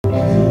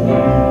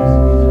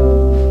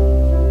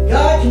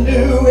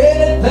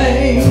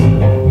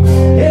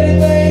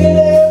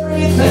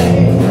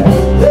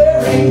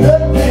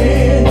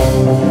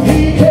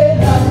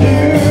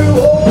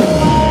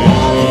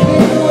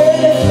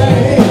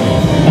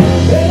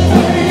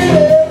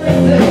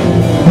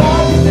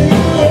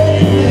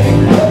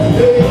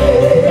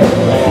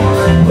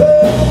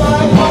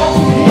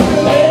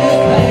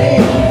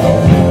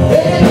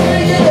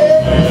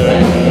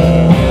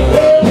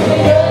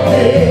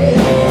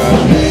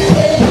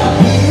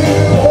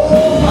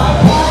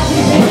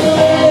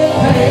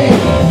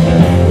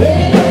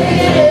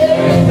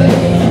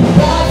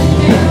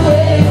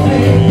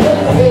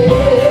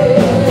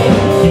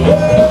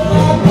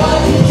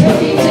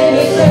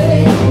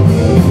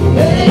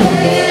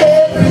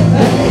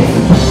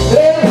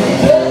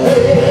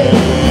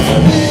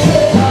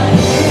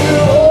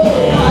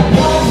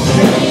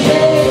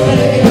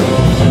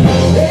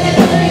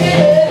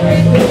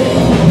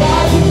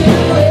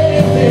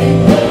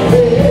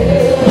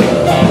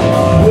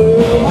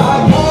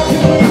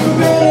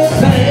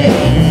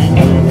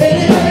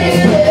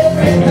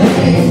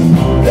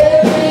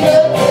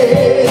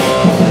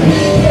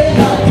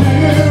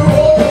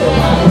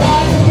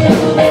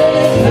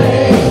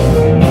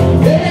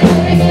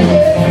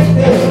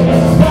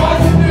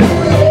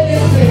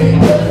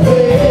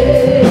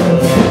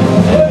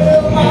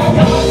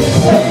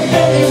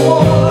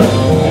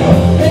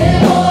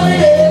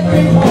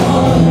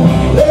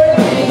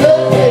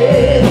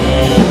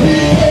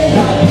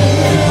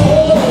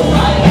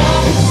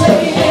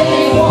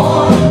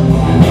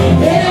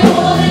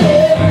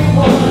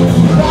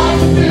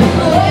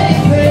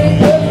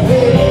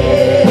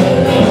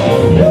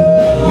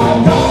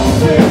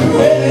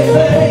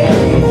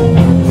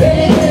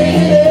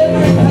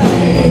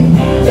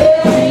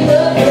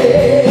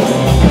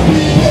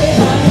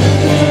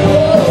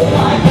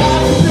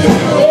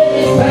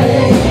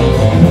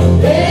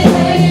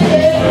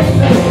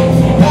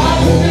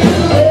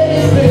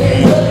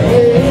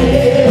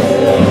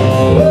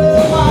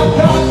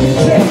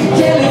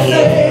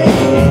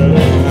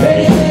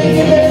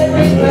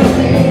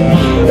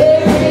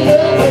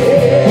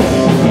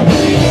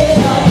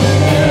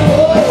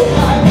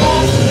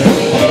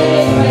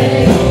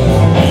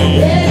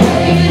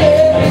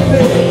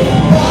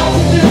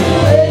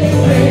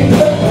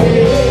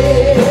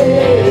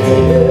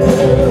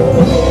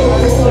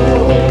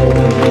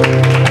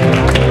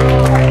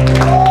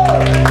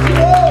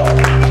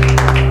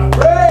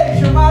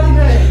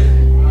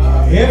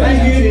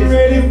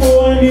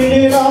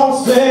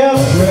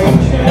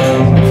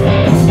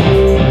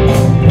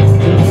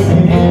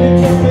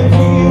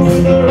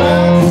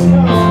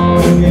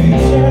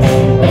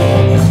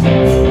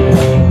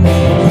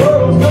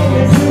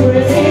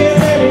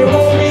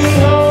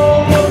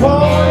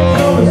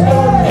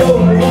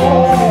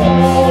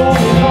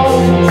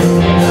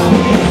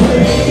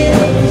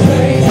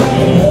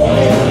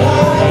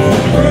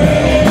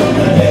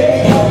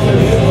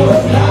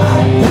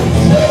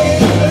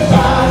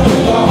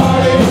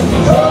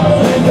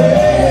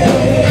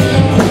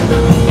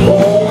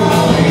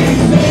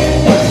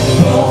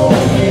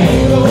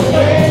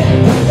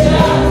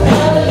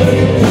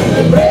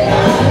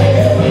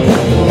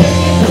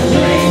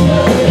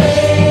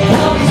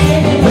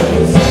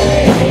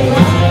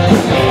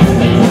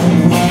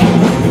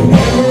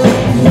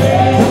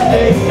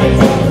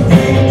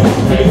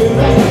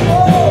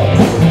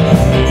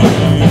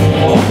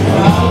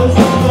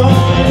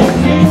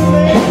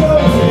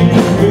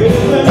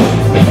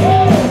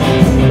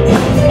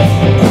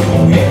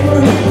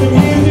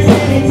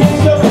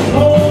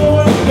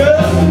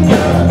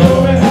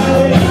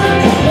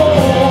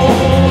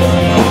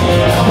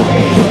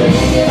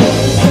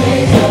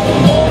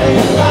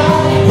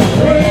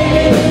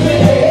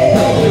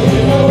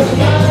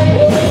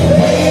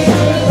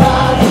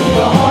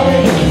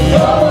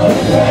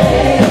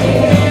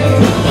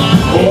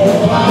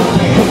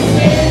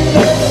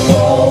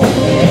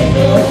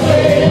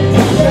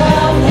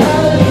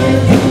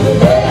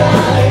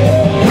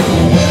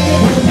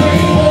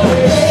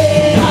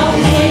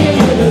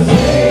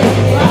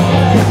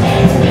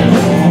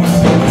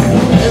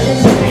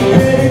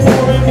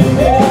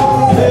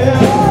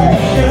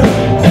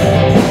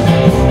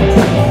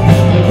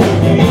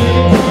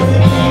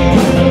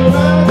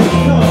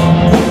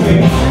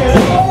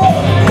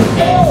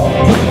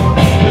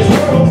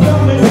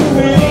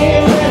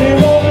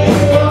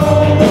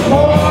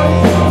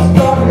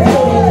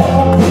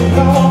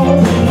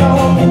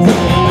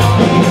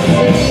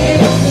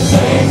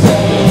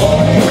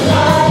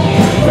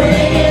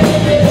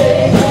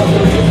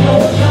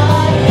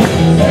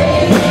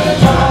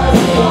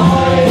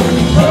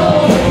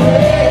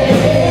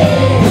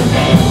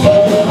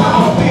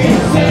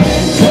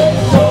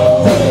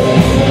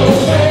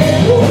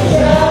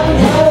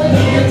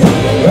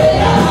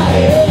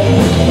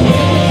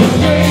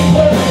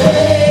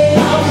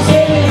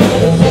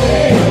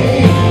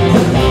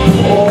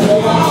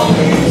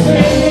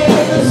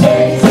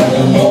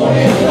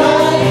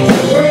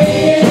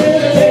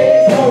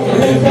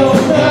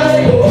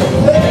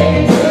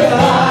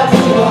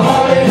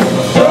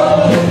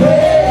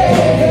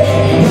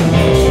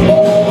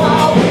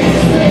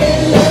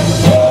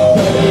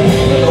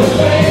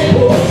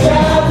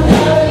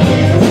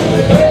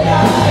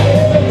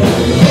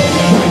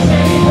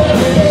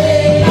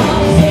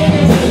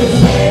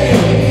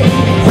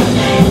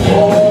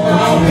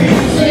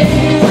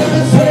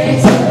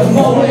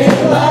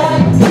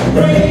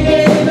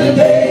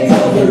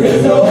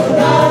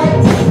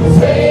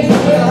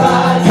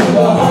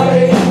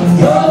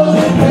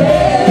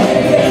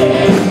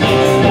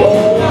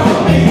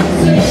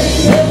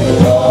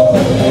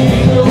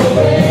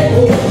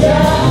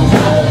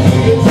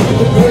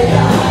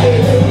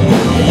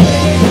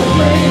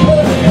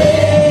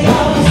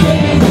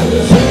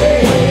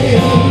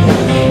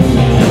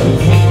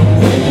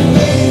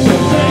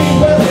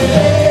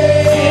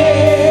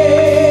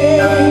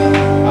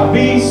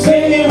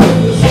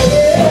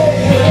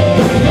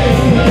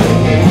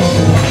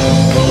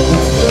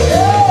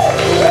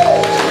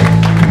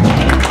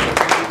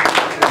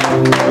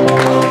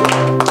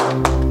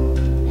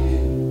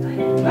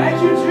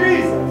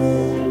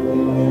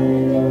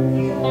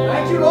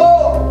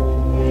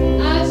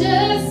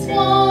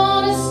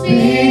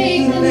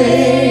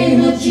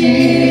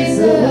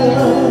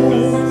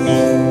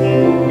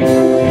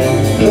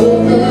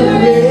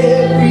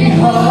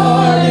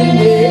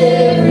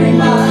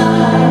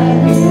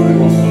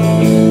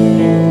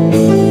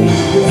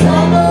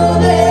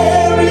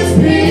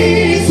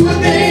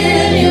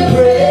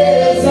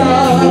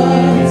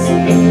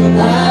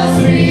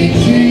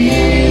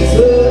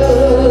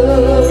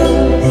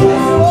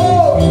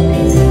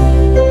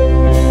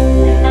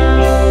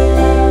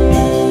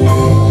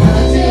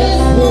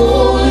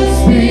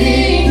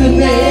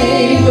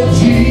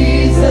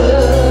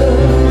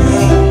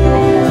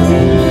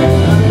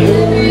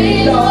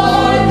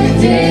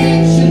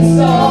addiction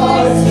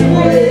starts to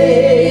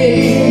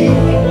wane.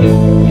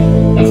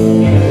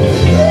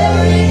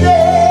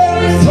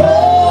 There is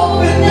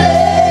hope and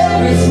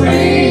there is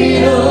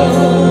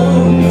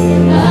freedom.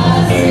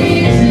 I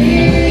see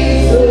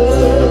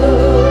Jesus.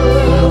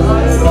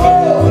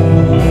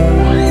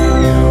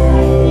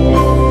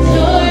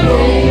 Your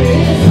name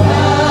is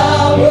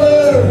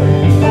power.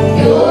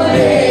 Your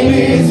name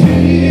is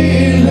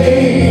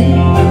healing.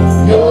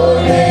 Your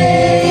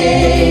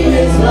name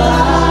is life.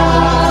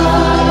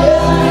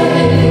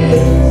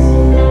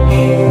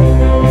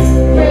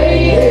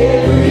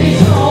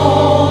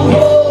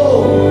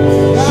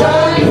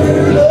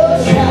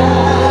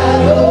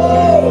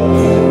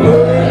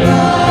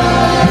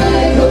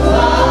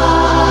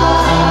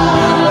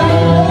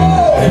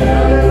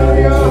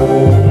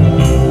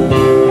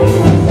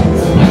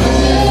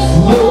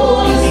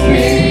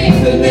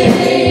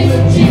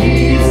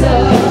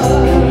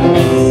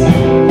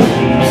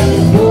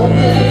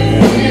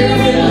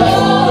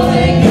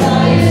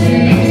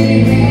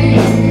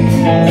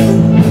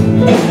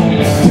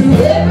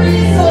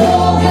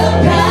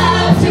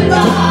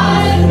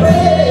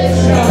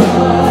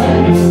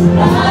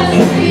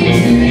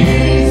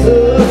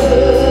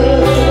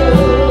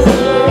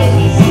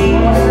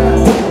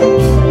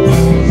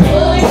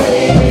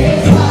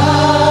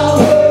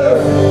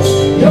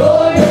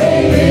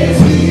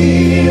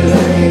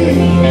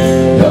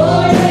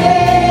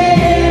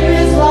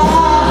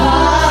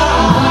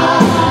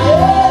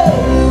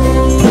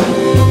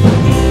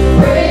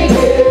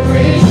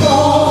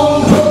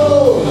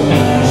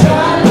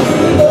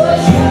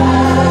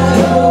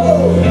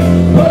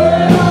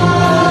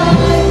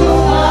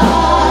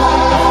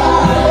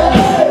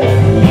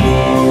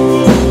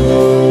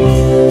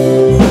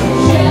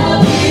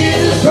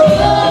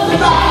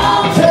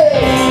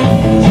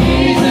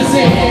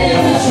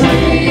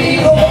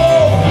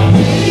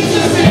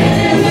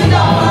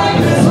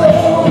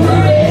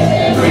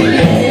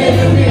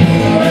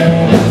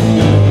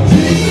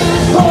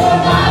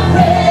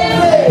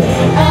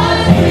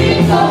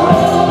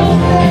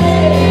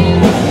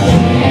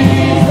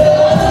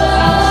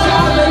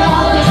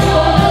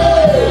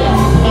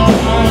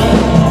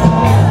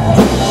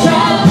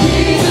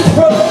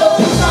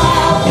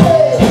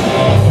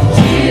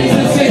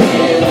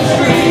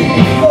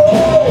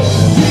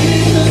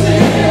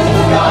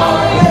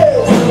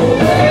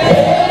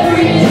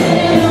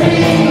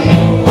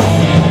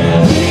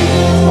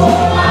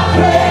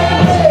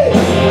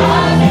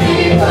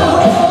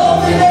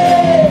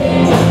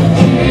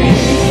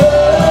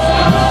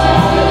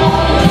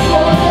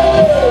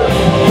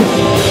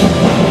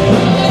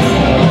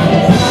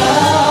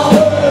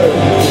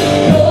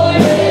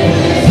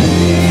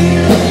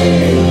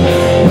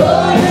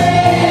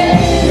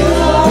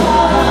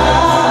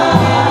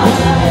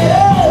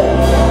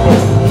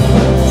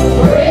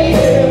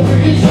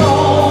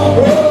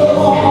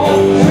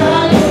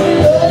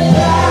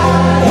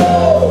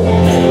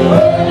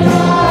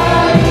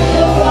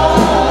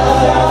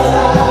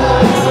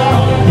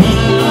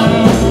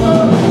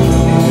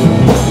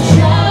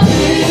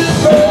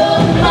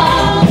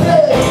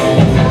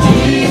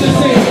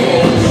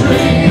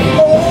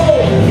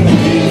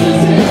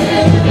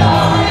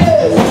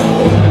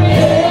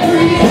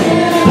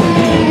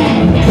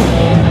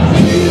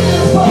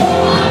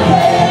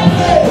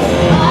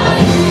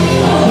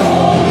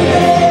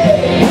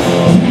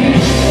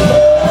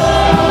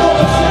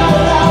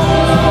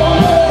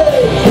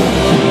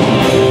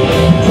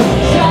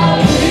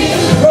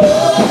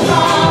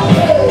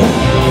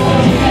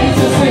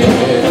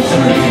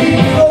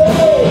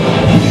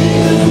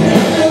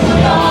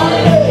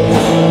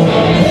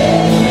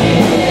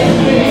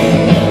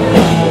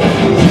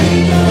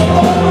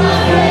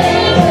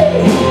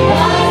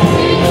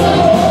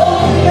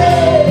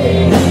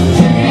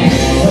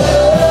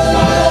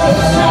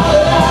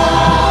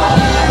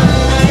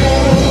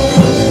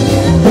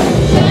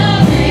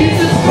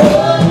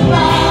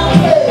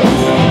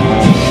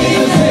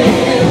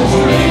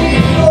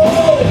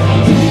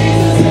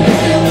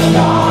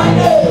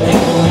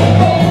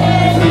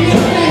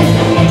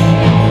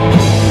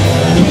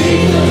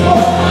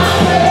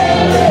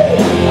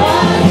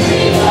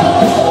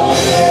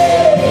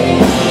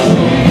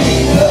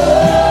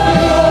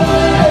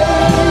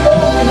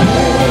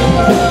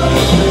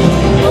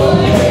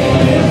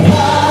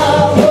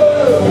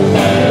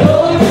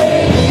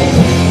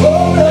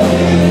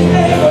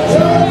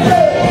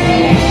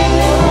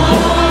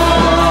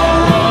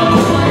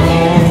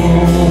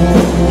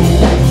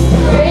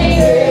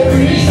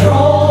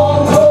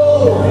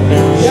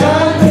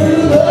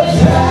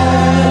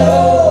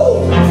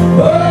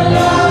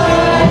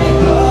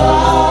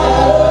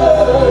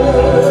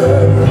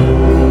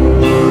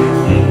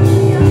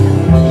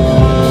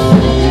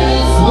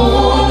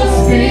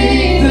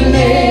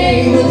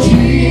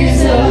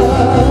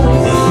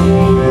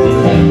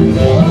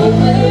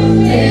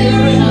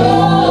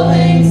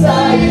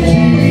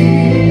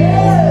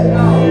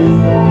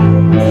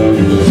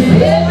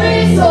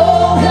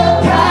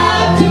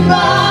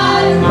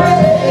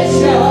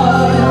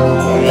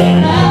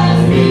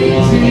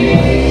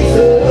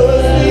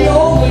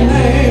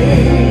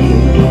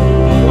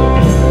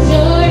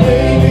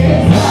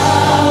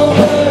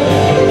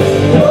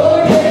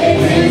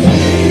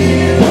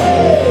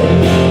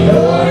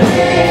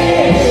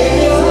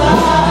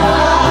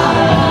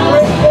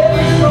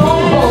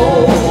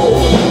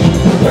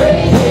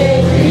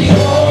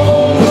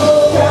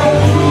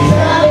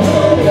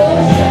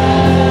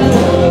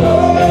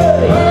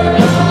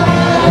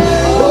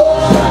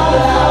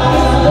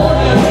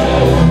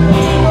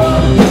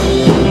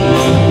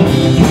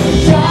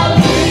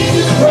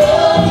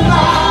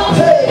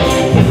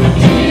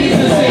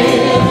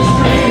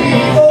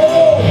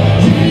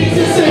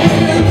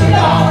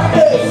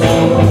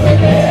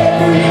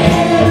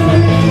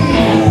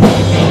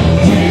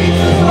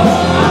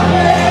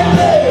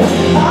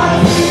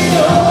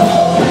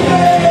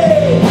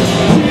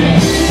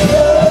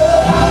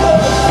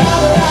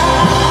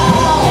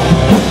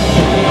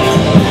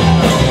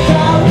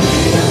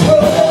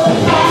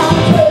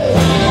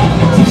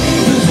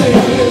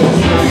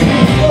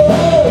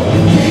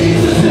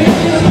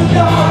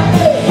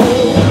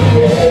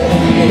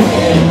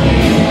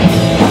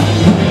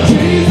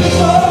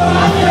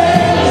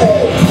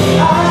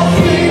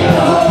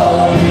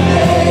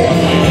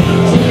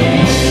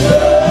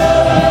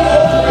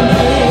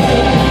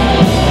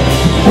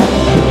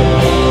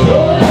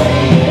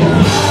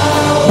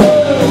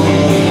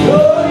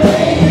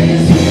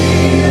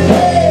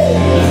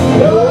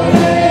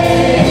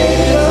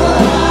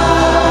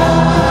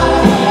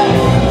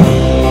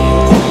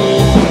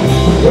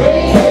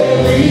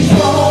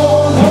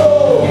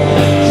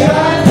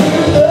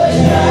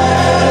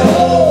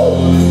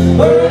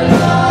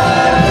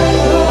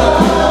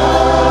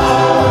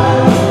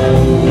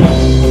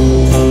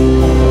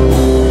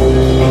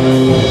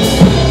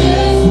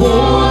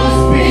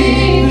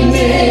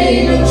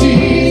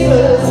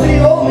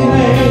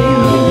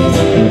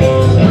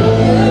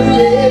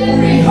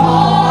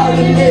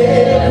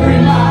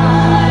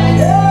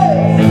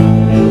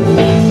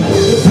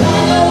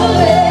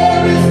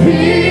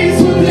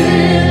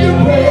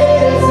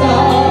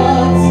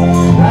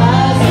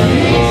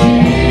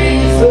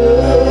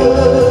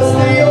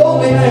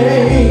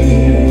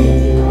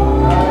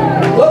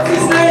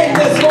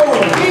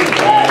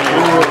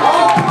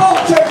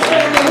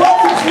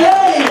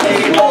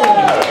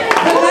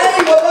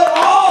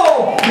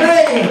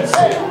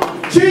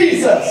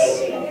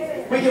 Jesus.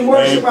 We can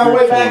worship our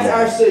way back to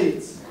our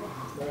seats.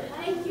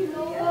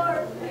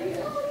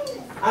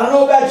 I don't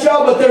know about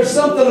y'all, but there's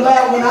something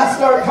about when I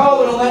start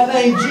calling on that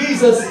name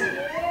Jesus,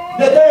 that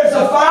there's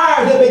a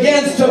fire that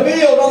begins to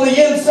build on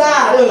the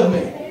inside of me.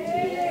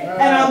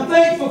 And I'm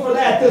thankful for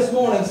that this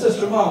morning,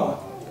 Sister Mama.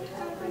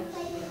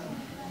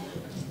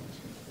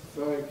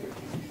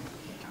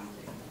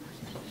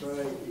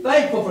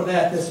 Thankful for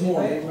that this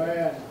morning.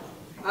 Amen.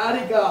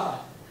 Mighty God.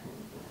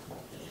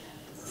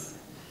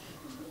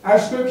 Our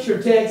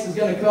scripture text is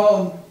going to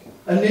come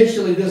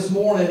initially this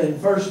morning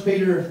in 1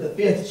 Peter, the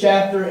 5th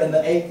chapter and the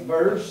 8th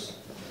verse.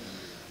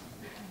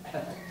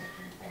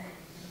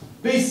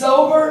 Be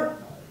sober,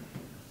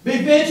 be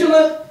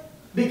vigilant,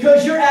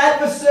 because your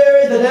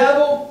adversary, the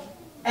devil,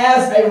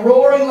 as a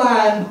roaring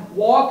lion,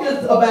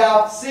 walketh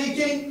about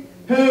seeking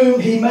whom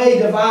he may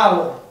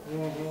devour.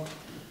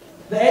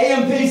 The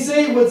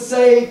AMPC would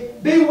say,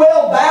 be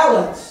well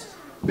balanced,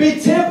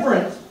 be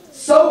temperate,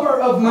 sober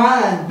of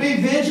mind,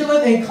 be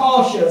vigilant and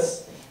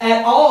cautious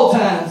at all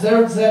times.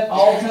 There's that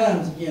all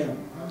times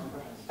again.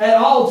 At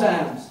all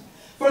times.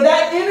 For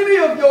that enemy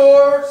of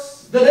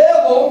yours, the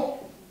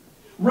devil,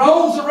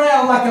 roams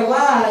around like a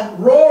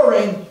lion,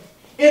 roaring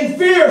in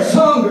fierce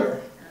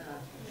hunger,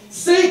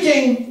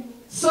 seeking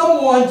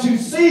someone to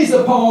seize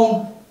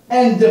upon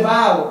and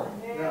devour.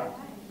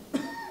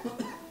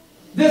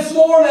 This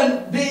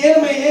morning, the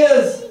enemy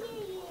is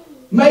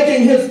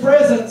making his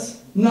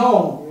presence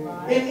known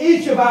in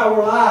each of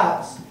our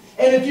lives.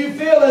 And if you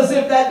feel as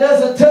if that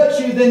doesn't touch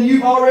you, then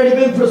you've already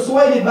been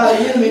persuaded by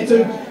the enemy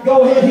to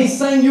go ahead. He's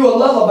singing you a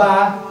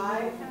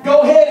lullaby.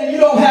 Go ahead and you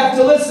don't have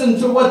to listen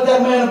to what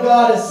that man of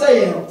God is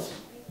saying.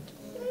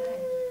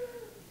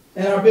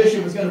 And our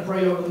bishop is going to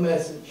pray over the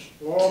message.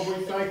 Lord,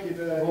 we thank you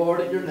today.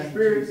 Lord, in your name,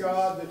 Spirit Jesus.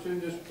 God that's in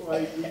this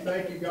place. We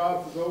thank you,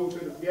 God, for those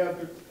that have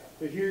gathered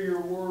to hear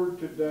your word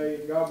today.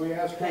 And God, we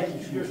ask that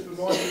you just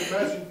anoint the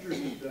messengers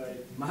today.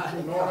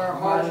 Anoint our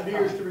hearts and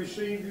ears to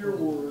receive your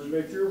word.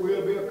 Let your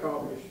will be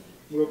accomplished.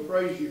 We'll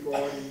praise you for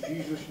it in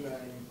Jesus' name.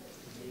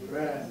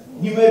 Amen.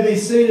 You may be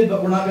seated,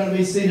 but we're not going to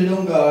be seated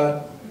on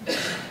God.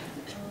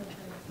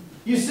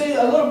 You see,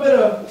 a little bit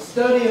of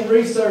study and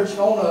research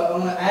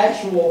on an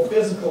actual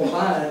physical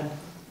lion.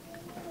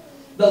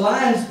 The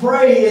lion's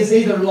prey is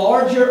either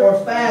larger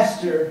or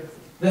faster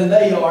than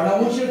they are. And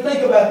I want you to think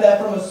about that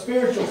from a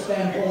spiritual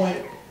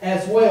standpoint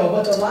as well.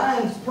 But the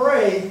lion's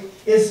prey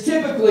is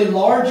typically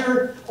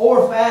larger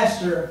or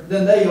faster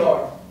than they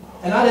are.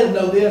 And I didn't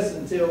know this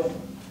until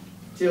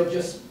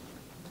just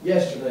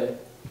yesterday.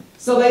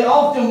 So they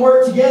often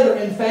work together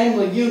in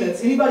family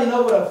units. Anybody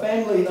know what a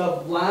family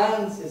of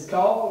lions is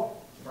called?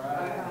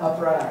 Pride. A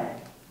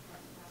pride.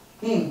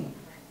 Isn't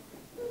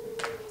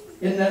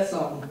that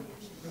something?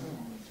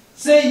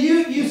 See,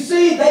 you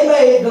see,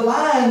 the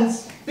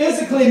lions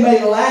physically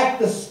may lack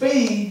the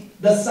speed,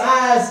 the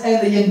size,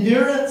 and the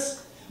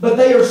endurance, but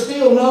they are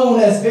still known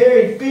as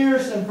very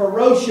fierce and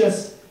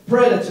ferocious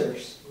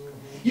predators.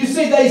 You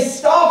see, they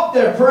stalk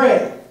their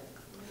prey.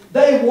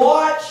 They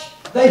watch,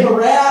 they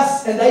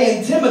harass, and they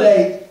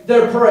intimidate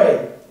their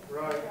prey.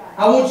 Right.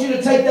 I want you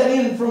to take that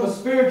in from a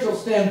spiritual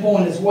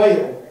standpoint as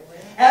well.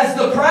 As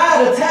the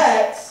pride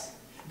attacks,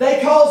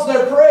 they cause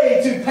their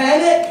prey to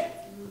panic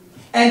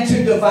and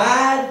to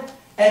divide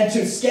and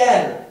to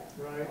scatter.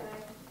 Right.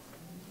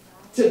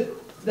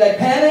 They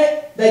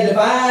panic, they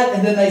divide,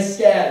 and then they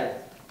scatter.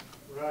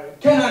 Right.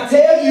 Can I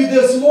tell you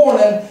this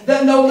morning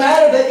that no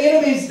matter the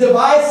enemy's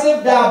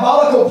divisive,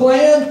 diabolical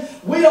plan,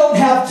 we don't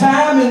have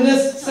time in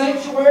this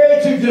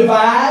sanctuary to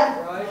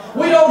divide. Right.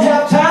 We don't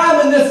have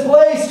time in this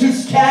place to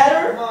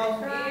scatter.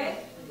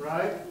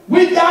 Right.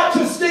 We've got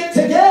to stick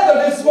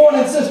together this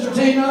morning, Sister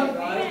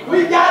Tina.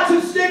 We've got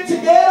to stick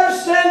together,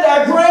 stand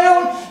our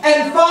ground,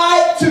 and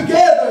fight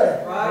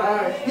together.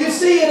 Right. You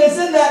see, it is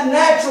in that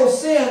natural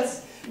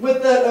sense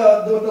with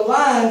the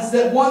lions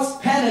that once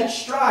panic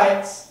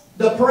strikes,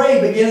 the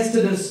prey begins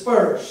to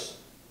disperse.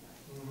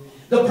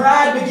 The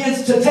pride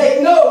begins to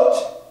take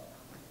note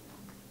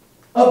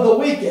of the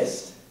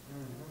weakest.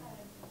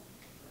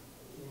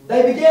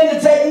 They begin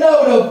to take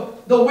note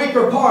of the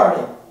weaker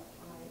party.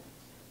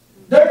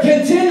 Their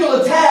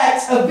continual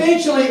attacks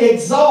eventually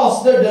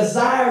exhaust their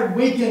desired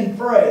weakened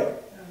prey.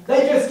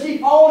 They just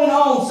keep on and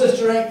on,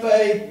 Sister Aunt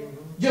Faye,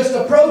 just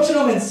approaching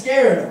them and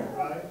scaring them.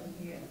 Right.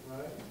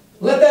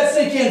 Let that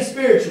sink in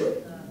spiritually.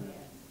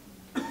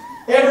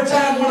 Every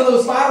time one of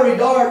those fiery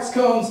darts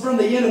comes from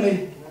the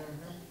enemy,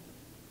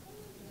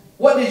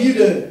 what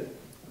do?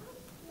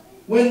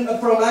 When,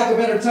 for lack of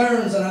better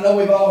terms, and I know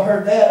we've all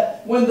heard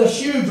that, when the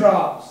shoe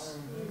drops,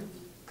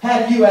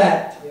 how do you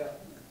act?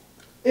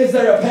 Is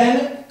there a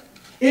panic?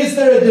 Is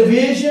there a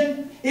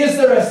division? Is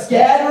there a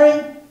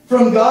scattering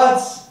from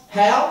God's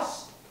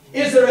house?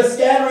 Is there a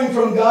scattering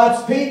from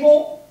God's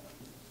people?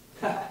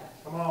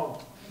 Come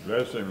on.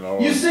 Bless him,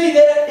 Lord. You see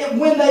that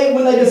when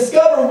they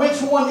discover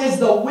which one is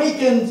the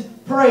weakened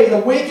prey, the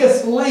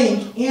weakest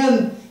link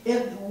in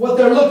what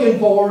they're looking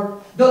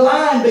for, the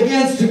lion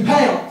begins to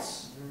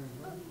pounce.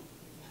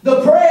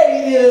 The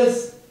prey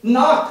is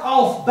knocked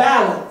off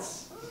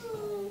balance.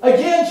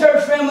 Again,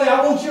 church family,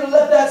 I want you to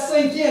let that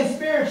sink in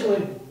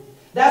spiritually.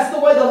 That's the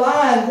way the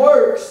lion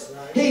works.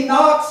 He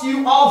knocks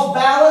you off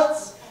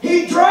balance.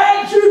 He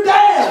drags you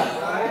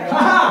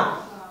down.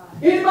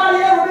 Anybody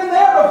ever been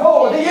there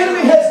before? The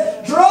enemy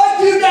has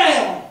dragged you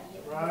down.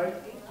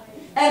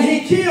 And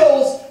he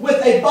kills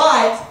with a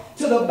bite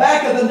to the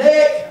back of the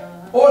neck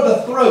or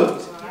the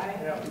throat.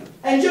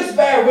 And just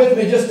bear with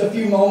me just a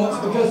few moments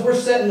because we're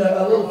setting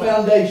a little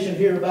foundation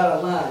here about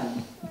a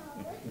lion.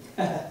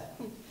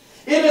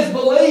 It is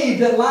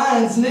believed that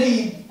lions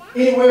need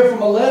anywhere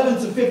from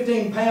 11 to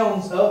 15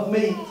 pounds of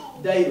meat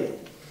daily.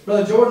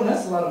 Brother Jordan,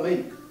 that's a lot of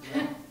meat.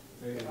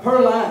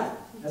 Per lion,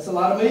 that's a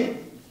lot of meat.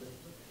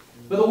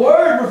 But the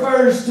word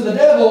refers to the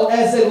devil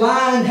as a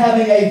lion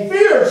having a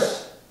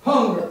fierce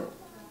hunger.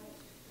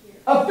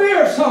 A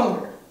fierce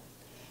hunger.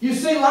 You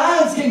see,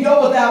 lions can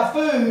go without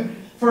food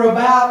for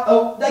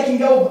about, they can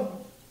go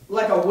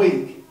like a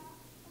week.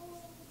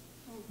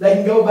 They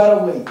can go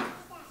about a week.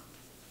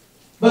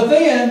 But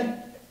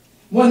then,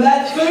 when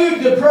that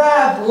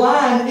food-deprived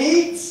lion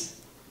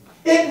eats,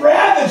 it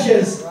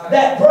ravages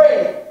that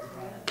prey.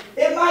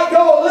 It might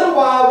go a little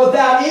while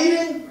without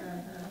eating,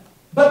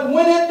 but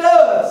when it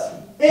does,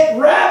 it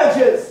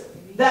ravages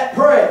that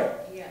prey.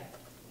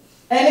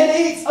 And it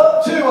eats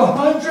up to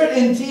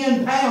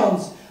 110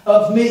 pounds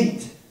of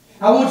meat.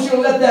 I want you to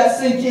let that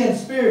sink in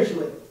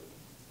spiritually.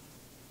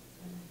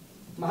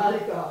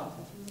 Mighty God.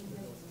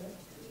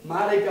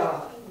 Mighty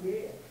God.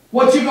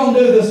 What you going to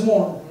do this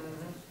morning?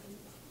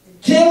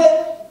 Kill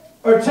it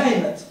or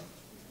tame it?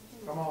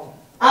 Come on.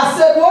 I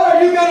said, what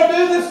are you going to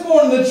do this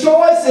morning? The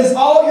choice is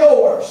all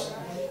yours.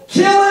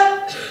 Kill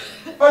it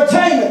or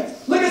tame it.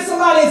 Look at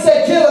somebody and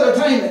say, kill it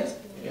or tame it.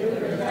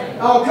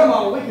 Oh, come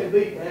on, we can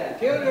beat that.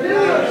 Kill it or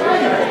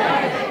tame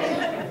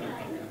it.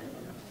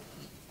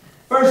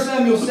 1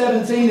 Samuel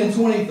 17 and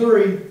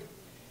 23.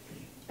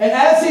 And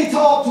as he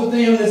talked with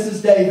them, this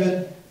is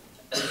David,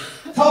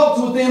 talked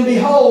with them,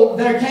 behold,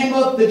 there came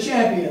up the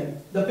champion,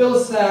 the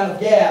Philistine of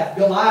Gath,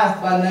 Goliath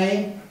by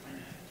name,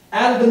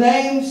 out of the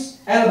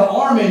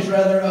armies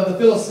of the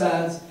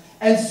Philistines,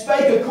 and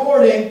spake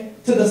according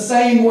to the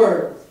same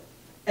word.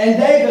 And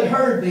David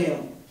heard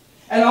them.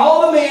 And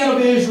all the men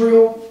of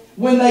Israel,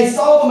 when they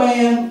saw the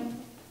man,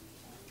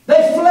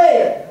 they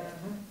fled.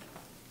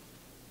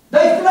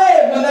 They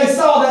fled when they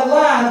saw that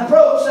lion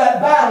approach that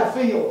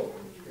battlefield.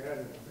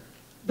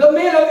 The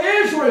men of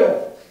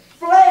Israel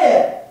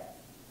fled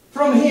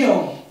from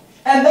him.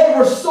 And they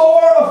were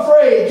sore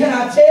afraid. Can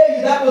I tell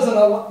you that was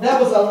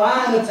a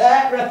lion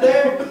attack right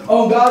there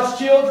on God's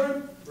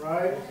children?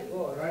 Right.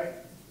 Right.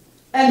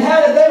 And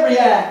how did they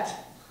react?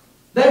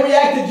 They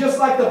reacted just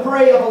like the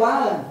prey of a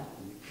lion.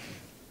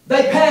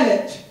 They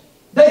panicked.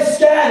 They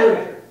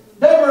scattered.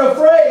 They were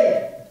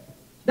afraid.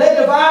 They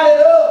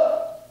divided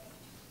up.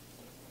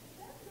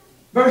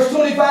 Verse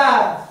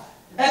 25.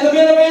 And the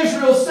men of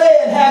Israel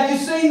said, have you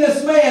seen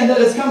this man that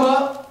has come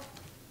up?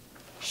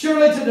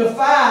 Surely to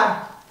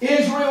defy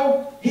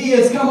Israel, he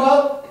has come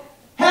up.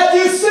 Have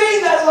you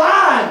seen that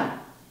lion?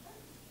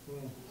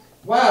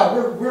 Wow,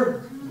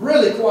 we're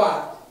really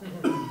quiet.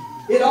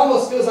 It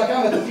almost feels like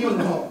I'm at the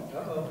funeral home.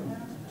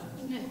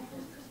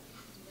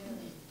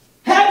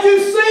 Have you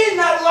seen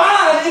that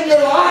lion in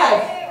your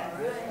life?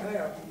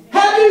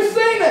 Have you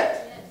seen it?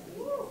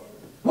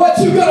 What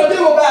you going to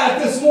do about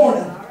it this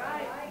morning?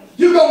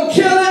 You going to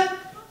kill it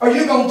or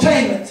you going to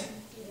tame it?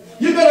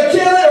 You going to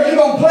kill it or you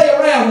going to play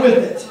around with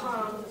it?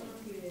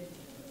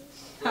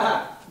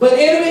 But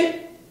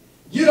enemy,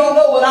 you don't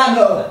know what I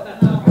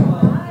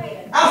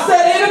know. I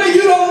said, enemy,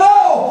 you don't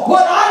know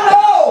what I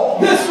know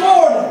this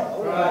morning.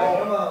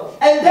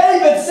 And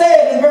David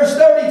said in verse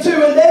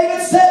 32, and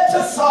David said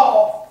to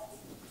Saul,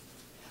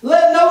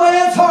 let no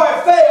man's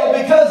heart fail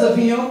because of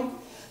him.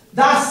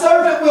 Thy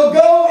servant will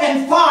go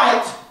and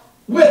fight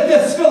with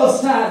this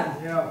Philistine.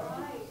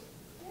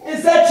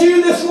 Is that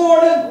you this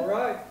morning?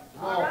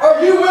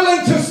 Are you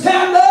willing to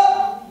stand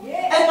up?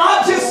 And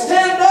not just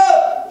stand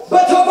up,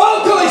 but to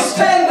vocally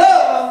stand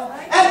up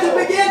and to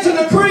begin to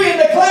decree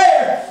and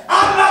declare,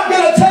 I'm not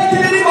going to take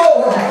it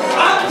anymore.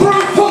 I'm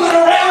through fooling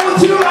around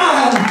with you,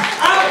 lion.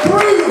 I'm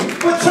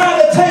through with trying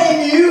to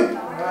tame you.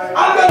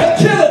 I'm going to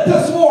kill it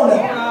this morning.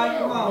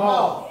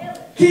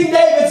 King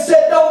David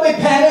said, don't be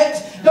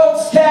panicked. Don't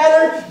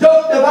scatter.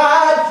 Don't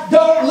divide.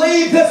 Don't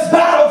leave this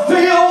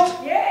battlefield.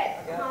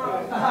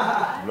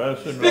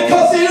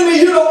 Because enemy,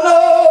 you don't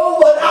know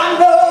what I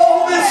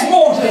know this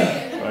morning.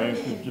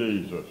 Thank you,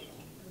 Jesus.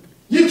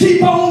 You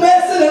keep on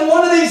messing, and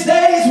one of these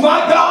days,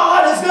 my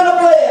God is going to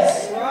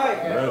bless.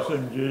 Bless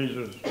him,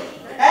 Jesus.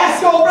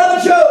 Ask old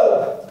Brother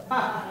Job.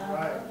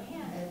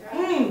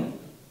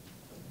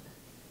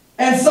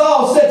 And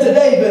Saul said to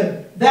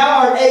David,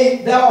 thou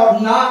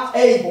art not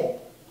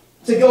able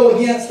to go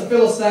against the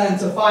Philistine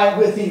to fight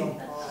with him.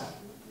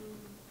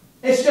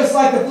 It's just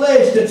like the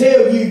flesh to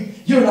tell you,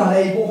 you're not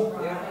able.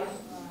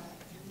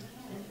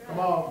 Come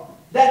on.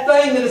 That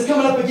thing that is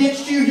coming up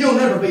against you, you'll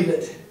never beat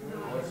it.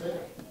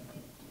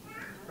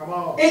 Come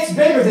on. It's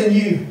bigger than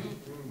you.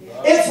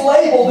 It's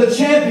labeled the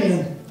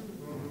champion.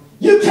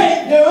 You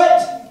can't do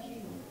it.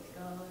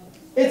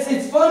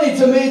 It's funny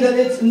to me that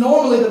it's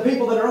normally the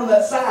people that are on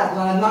that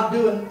sideline not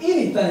doing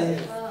anything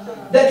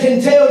that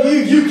can tell you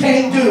you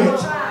can't do it.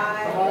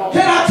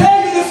 Can I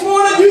tell you this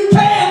morning you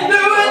can do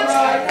it?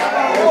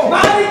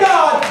 Mighty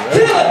God,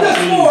 kill it this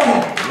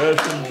morning.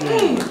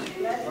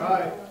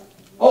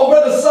 Oh,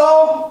 Brother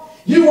Saul,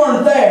 you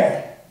weren't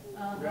there.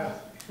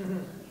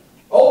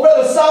 Oh,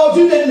 Brother Saul,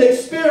 you didn't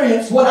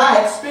experience what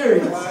I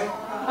experienced.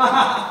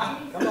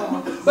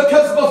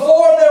 Because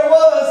before there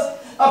was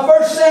a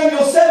 1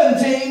 Samuel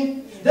 17,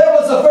 there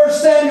was a 1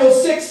 Samuel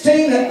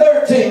 16 and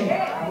 13.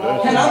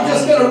 And I'm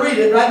just going to read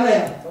it right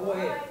now.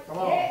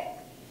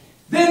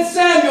 Then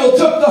Samuel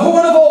took the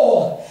horn of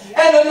oil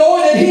and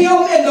anointed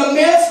him in the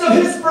midst of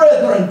his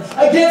brethren,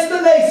 against the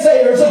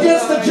naysayers,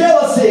 against the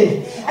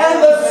jealousy.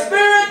 And the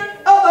Spirit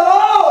of the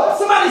Lord,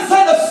 somebody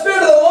say the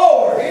Spirit of the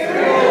Lord.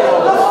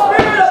 The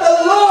Spirit of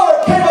the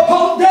Lord came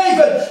upon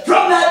David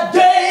from that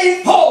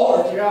day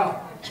forward.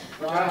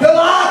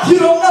 Goliath, you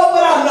don't know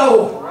what I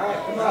know.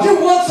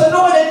 You once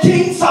anointed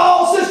King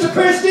Saul, Sister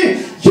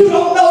Christy. You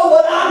don't know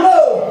what I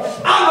know.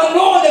 I'm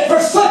anointed for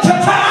such a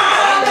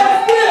time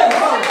as this.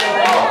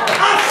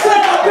 I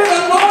said I've been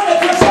anointed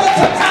for such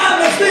a time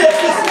as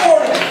this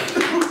morning.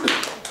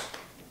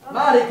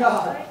 Mighty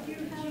God.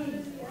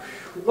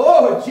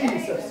 Lord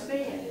Jesus.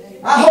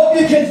 I hope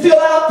you can feel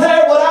out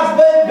there what I've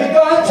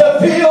begun to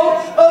feel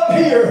up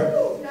here.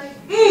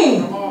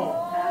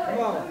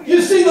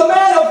 You see, the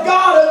man of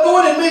God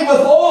anointed me with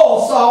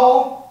oil,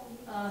 Saul.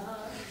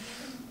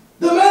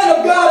 The man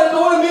of God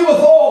anointed me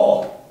with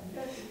oil.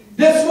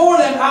 This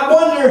morning, I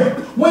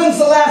wonder, when's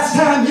the last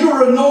time you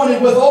were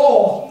anointed with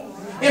oil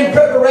in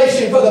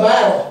preparation for the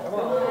battle?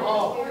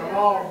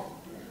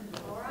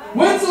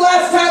 When's the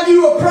last time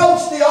you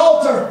approached the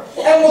altar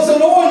and was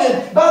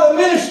anointed by the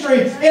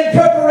ministry in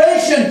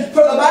preparation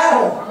for the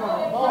battle?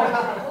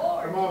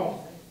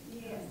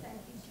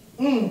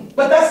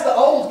 But that's the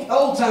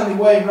old-timey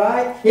way,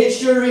 right? It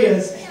sure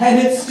is. And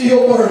it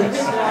still works.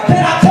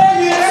 Can I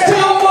tell you, it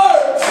still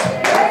works?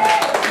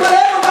 But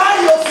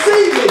everybody will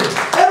see me.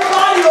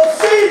 Everybody will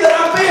see that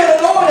I'm being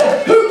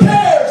anointed. Who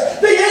cares?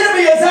 The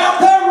enemy is out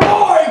there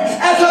roaring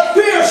as a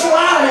fierce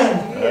lion.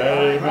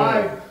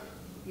 Amen.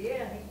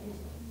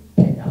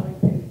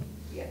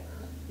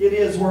 It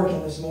is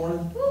working this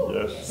morning.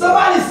 Yes.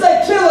 Somebody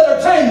say, kill it or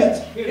tame it.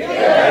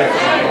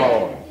 Yes,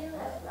 Lord.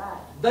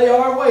 They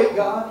are awake,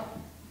 God.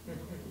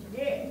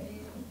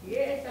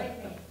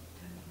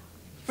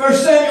 1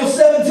 Samuel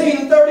 17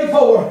 and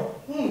 34.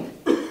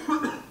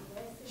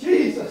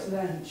 Jesus'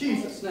 name,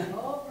 Jesus' name.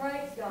 Oh,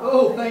 praise God.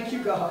 Oh, thank you,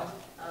 God.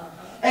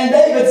 And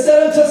David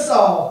said unto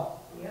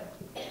Saul,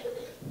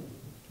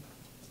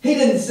 he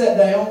didn't sit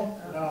down.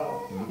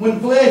 When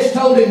flesh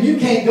told him, you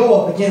can't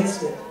go up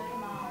against it.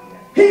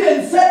 He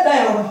didn't sit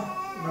down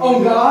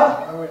on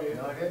God.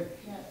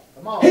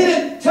 He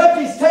didn't tuck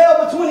his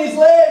tail between his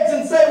legs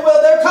and say,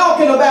 well, they're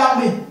talking about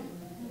me.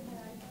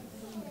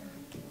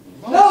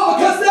 No,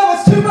 because there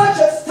was too much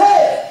at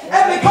stake.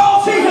 And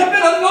because he had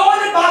been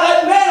anointed by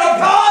that man of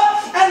God,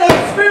 and the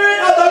Spirit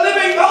of the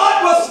living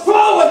God was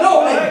flowing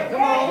on him.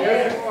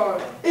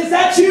 Is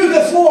that you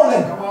this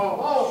morning?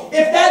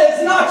 If that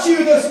is not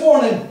you this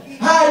morning,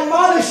 I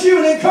admonish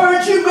you and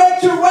encourage you,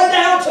 make your way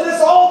down to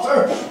this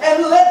altar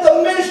and let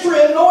the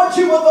ministry anoint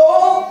you with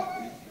oil.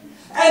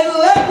 And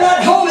let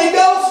that Holy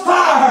Ghost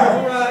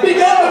fire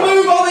begin to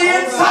move on the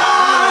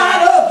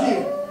inside of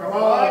you.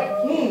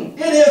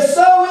 It is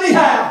so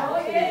anyhow.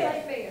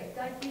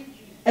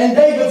 And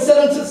David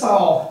said unto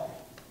Saul,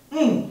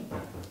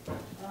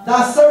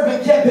 thy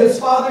servant kept his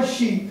father's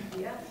sheep,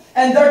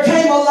 and there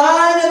came a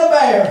lion and a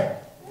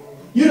bear.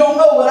 You don't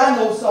know what I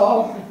know,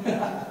 Saul.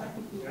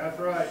 That's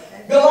right.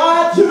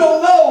 Goliath, you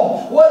don't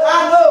know what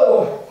I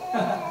know.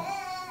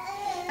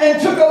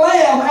 And took a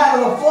lamb out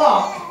of the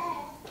flock.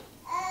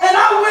 And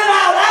I went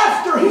out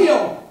after him,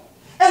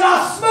 and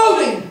I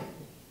smote him.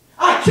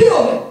 I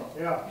killed him,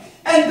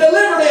 and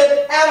delivered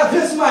it out of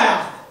his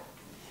mouth.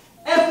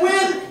 And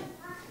when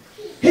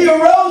he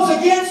arose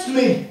against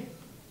me,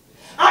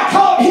 I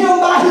caught him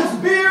by his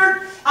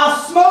beard,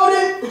 I smote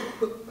him,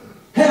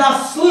 and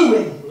I slew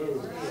him.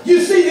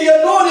 You see,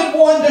 the anointed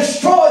one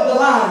destroyed the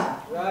lion.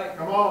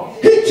 Come on.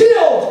 He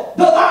killed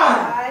the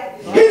lion.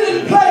 He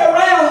didn't play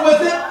around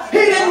with it. He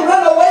didn't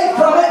run away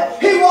from it.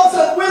 He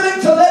wasn't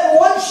willing to let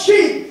one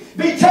sheep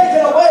be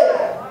taken away.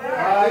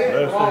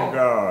 Bless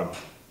God.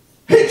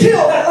 He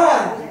killed that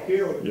lion.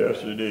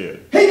 Yes, he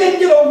did. He didn't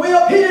get a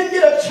whip. He didn't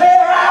get a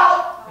chair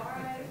out.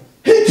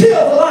 He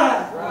killed the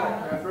lion.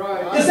 That's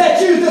right. Is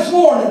that you this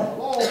morning?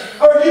 Or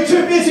are you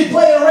too busy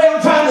playing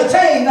around trying to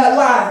tame that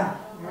lion?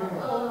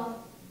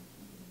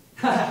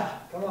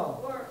 Come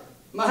on.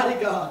 Mighty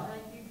God.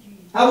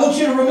 I want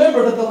you to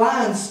remember that the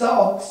lion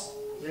stalks.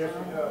 Yes,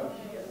 he does.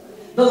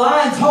 The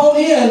lions hone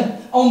in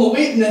on the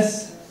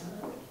weakness.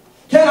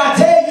 Can I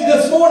tell you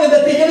this morning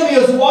that the enemy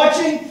is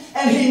watching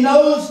and he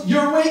knows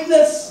your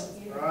weakness?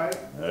 Right.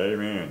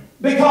 Amen.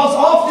 Because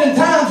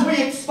oftentimes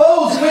we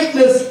expose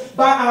weakness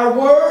by our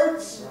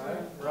words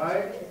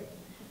Right.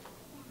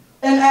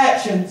 and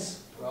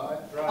actions. Right.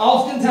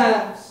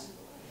 Oftentimes.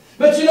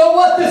 But you know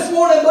what this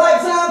morning,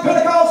 Black Zion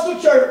Pentecostal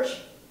Church?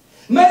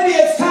 Maybe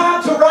it's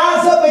time to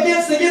rise up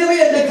against the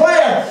enemy and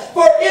declare,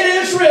 for it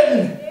is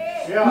written,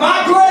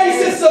 my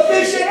grace is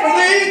sufficient for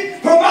thee,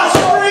 for my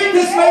strength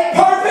is made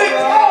perfect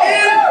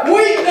in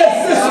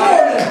weakness this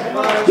morning.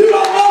 You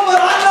don't know what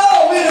I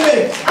know,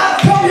 enemy.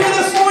 I've come here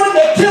this morning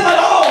to kill it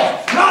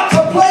all, not to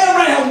play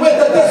around with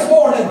it this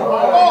morning.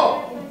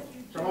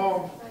 Come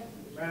on.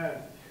 Man.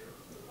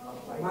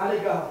 Mighty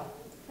God.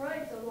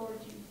 Praise the Lord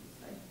Jesus.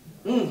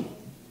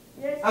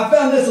 I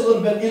found this a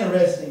little bit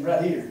interesting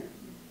right here.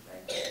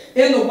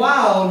 In the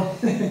wild,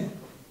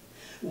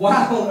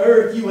 why on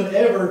earth you would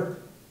ever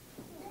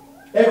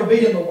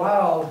be in the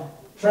wild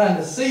trying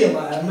to see a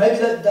lion?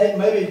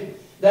 Maybe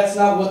that's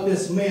not what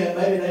this meant.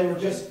 Maybe they were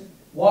just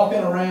walking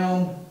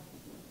around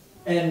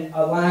and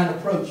a lion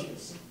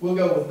approaches. We'll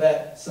go with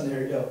that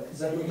scenario because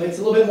that makes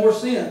a little bit more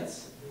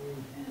sense.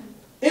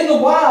 In the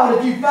wild,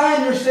 if you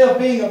find yourself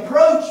being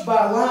approached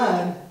by a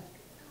lion,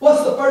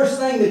 what's the first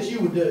thing that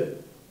you would do?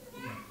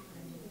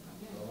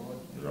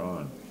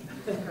 Run.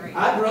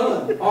 I'd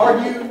run.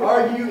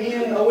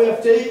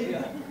 R-U-N-O-F-T.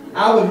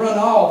 I would run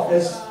off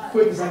as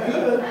quick as I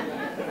could.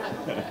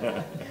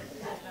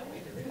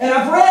 And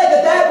I've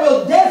read that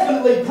will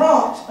definitely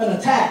prompt an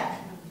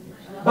attack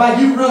by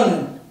you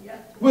running.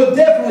 Will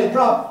definitely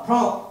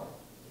prompt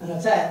an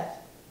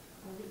attack.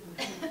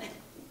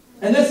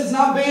 And this is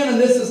not Ben,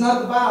 and this is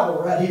not the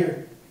Bible right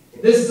here.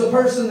 This is a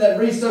person that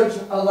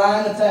researched a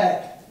lion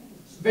attack,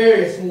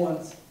 various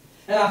ones.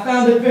 And I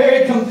found it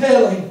very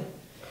compelling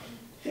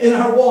in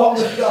our walk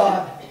with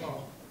God.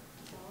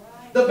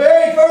 The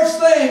very first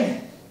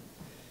thing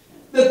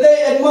that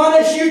they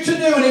admonish you to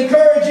do and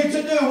encourage you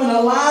to do when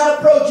a lion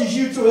approaches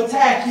you to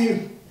attack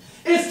you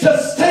is to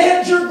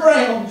stand your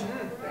ground.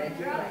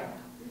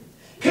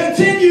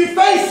 Continue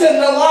facing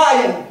the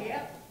lion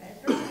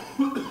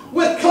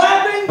with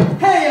clapping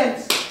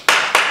hands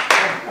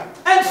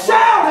and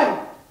shouting.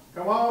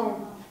 Come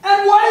on.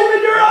 And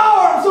waving your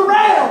arms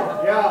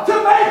around to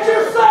make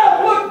yourself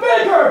look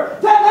bigger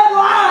than that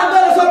lion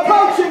that is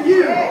approaching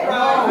you.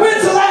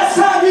 When's the last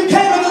time you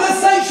came into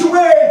this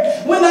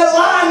sanctuary when that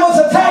lion was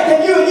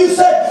attacking you and you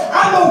said,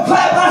 I'm going to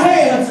clap my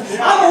hands,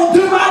 I'm going to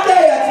do my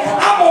dance,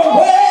 I'm going to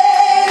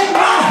wave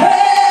my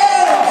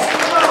hands.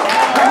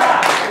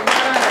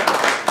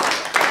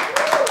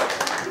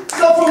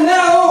 So from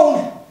now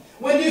on,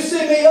 when you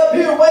see me up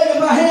here waving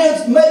my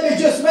hands, maybe,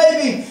 just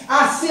maybe,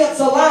 I sense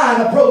a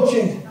lion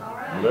approaching.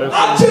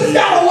 I've just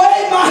got to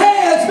wave my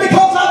hands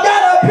because I've got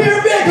to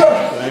appear bigger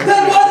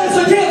than what is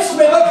against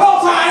me,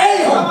 because I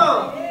am.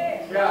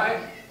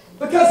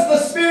 Because of the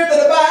Spirit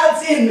that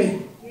abides in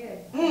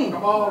me.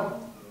 Come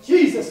on.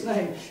 Jesus'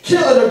 name.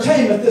 Kill it or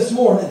tame it this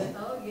morning.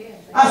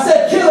 I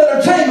said kill it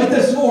or tame it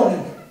this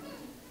morning.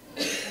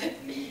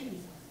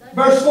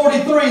 Verse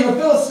 43, the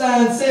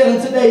Philistine said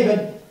unto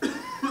David,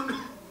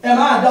 am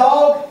I a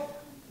dog?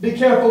 Be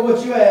careful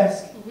what you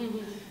ask.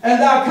 And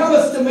thou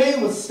comest to me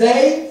with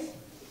staves?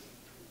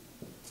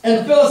 And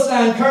the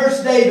Philistine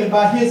cursed David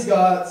by his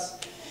gods.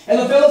 And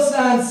the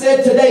Philistine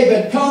said to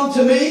David, come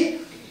to me,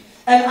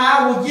 and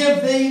I will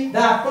give thee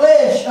thy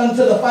flesh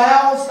unto the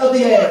fowls of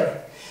the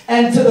air,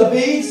 and to the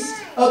beasts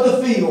of the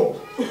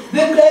field.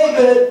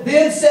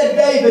 Then said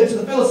David to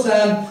the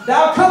Philistine,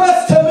 thou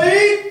comest to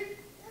me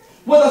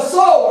with a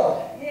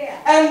sword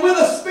and with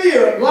a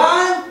spear.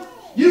 Lion,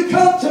 you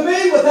come to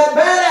me with that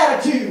bad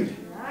attitude.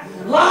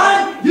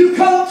 Lion, you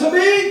come to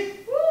me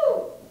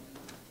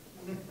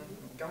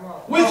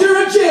with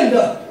your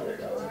agenda.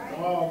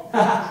 Come on.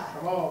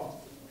 Come on.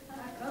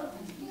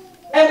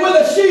 And with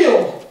a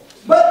shield.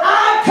 But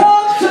I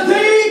come to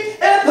thee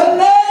in the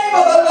name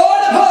of the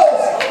Lord of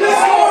hosts. This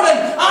morning,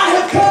 I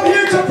have come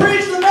here to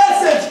preach the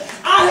message.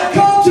 I have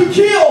come to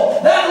kill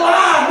that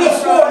lion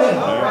this morning.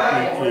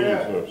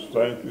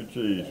 Thank you,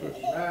 Jesus.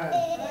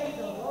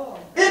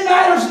 It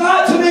matters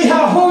not to me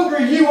how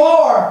hungry you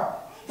are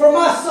for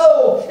my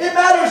soul. It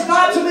matters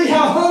not to me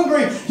how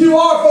hungry you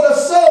are for the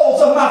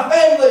souls of my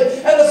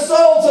family and the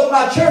souls of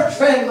my church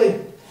family.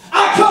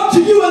 I come to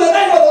you in the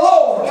name of the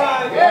Lord.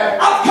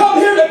 I've come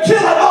here to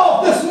kill it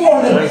off this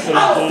morning.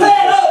 I'm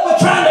fed up with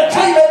trying to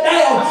tame it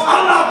down.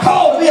 I'm not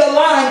called to be a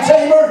lion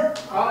tamer.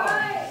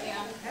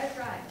 That's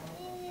right.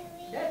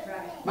 That's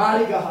right.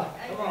 Mighty God.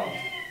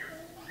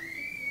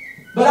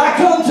 But I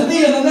come to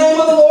thee in the name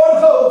of the Lord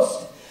of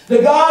hosts,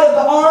 the God of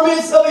the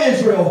armies of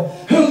Israel,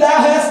 whom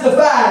thou hast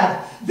defied.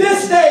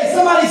 This day,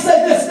 somebody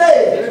say this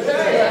day. This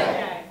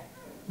day.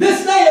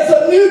 This day is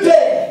a new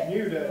day.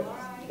 New day.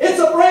 It's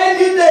a brand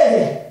new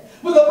day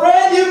with a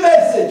brand new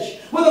message,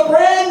 with a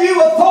brand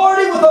new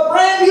authority, with a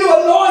brand new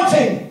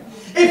anointing.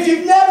 If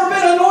you've never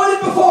been anointed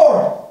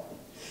before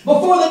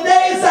the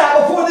day is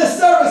out, before this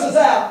service is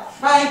out,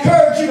 I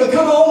encourage you to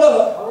come on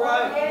up. All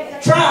right.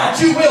 Try it,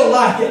 you will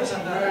like it.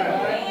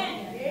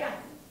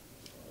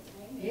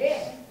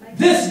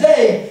 This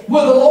day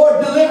will the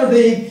Lord deliver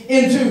thee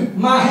into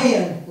my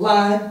hand,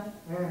 lion.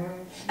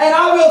 And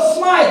I will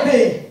smite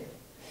thee,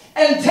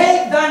 and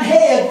take thine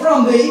head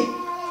from thee,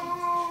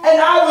 and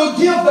I will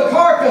give the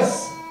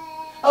carcass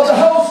of the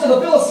host of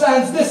the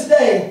Philistines this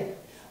day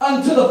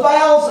unto the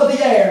fowls of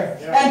the air,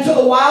 and to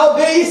the wild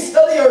beasts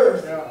of the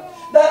earth,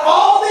 that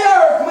all the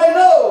earth may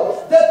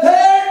know that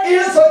there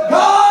is a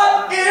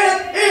God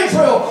in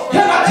Israel.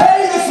 Can I tell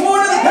you this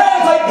morning that there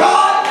is a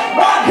God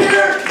right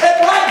here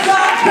at Right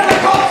Zion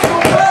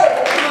Pentecostal Church?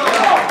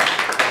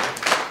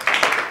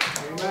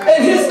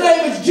 And His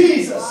name is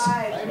Jesus.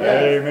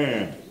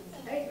 Amen.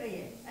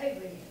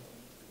 Amen.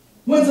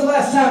 When's the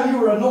last time you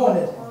were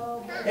anointed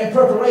in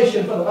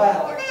preparation for the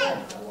battle?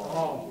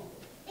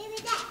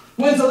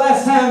 When's the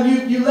last time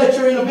you let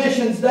your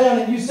inhibitions down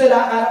and you said,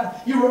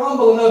 you were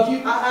humble enough,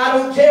 I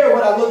don't care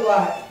what I look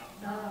like.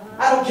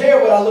 I don't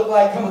care what I look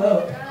like coming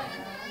up.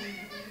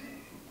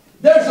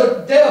 There's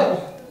a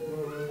devil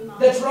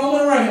that's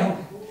roaming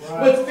around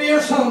with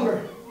fierce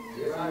hunger.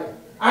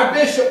 Our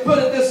bishop put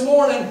it this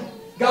morning,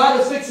 God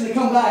is fixing to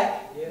come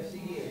back.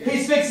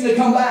 He's fixing to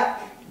come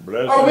back.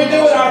 Are we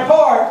doing our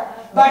part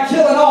by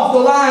killing off the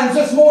lions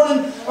this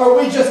morning, or are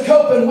we just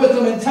coping with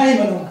them and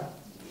taming them?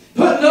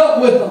 Putting up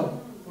with them?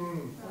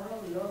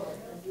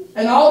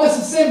 And all this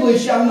assembly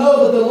shall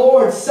know that the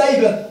Lord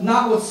saveth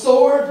not with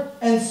sword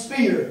and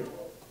spear.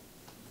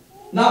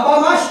 Not by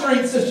my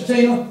strength, Sister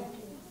Tina.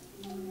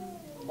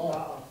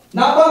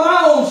 Not by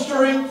my own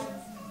strength.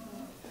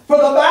 For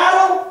the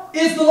battle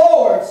is the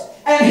Lord's,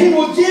 and He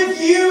will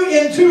give you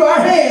into our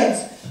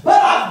hands.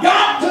 But I've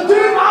got to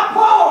do my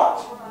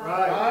part.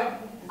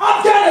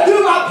 I've got to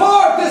do my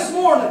part this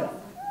morning.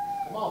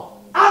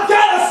 I've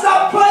got to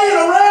stop playing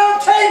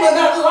around taming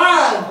that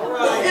line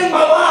in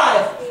my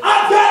life.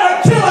 I've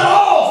got to kill it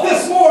off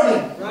this morning.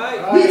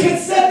 You can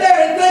sit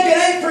there and think it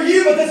ain't for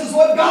you, but this is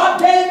what God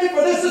gave me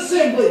for this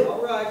assembly.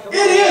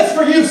 It is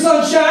for you,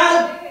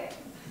 sunshine.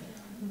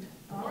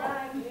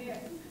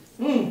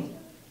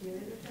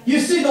 You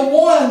see, the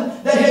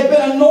one that had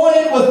been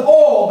anointed with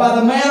oil by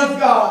the man of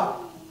God,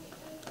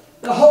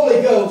 the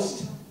Holy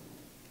Ghost,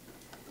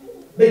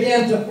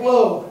 began to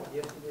flow.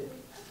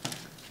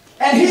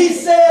 And he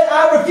said,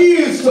 I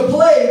refuse to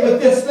play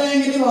with this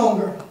thing any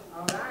longer.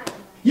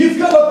 You've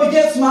come up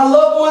against my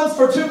loved ones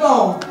for too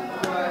long.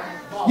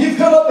 You've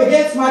come up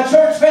against my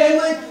church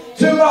family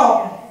too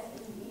long.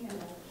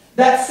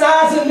 That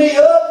sizing me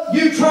up,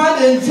 you trying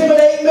to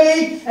intimidate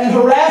me and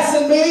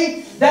harassing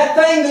me, that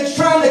thing that's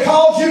trying to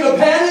cause you to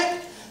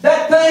panic,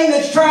 that thing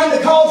that's trying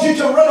to cause you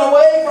to run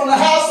away from the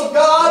house of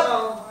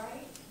God,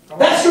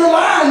 that's your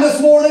line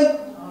this morning.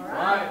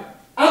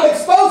 I'm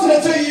exposing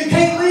it to you. You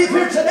can't leave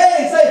here today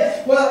and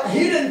say, well,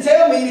 he didn't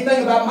tell me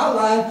anything about my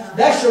line.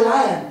 That's your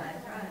line.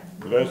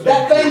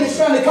 That thing that's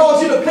trying to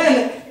cause you to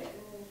panic.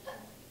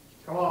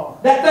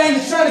 That thing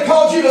that's trying to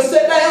cause you to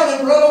sit down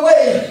and run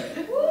away.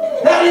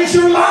 That is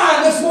your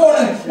line this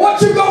morning.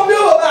 What you going to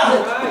do about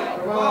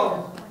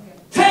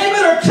it? Tame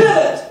it or kill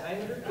it.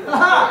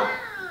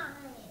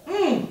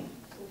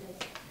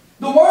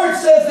 The Word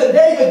says that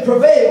David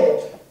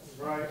prevailed.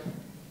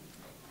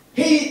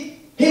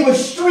 He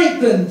was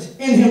strengthened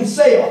in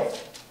himself.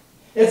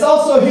 It's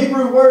also a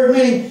Hebrew word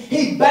meaning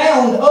he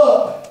bound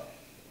up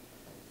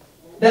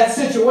that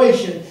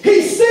situation.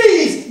 He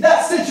seized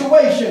that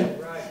situation.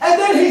 And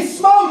then he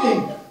smote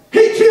him.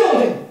 He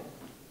killed him.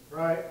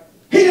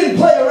 He didn't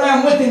play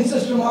around with him,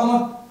 Sister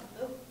Mama.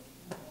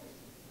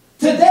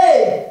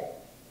 Today,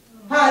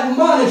 I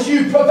admonish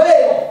you,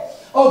 prevail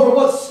over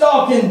what's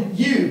stalking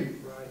you.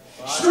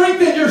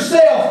 Strengthen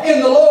yourself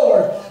in the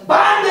Lord.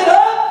 Bind it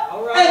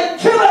up and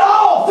kill it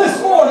off this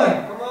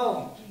morning.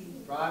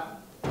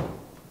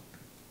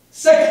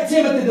 2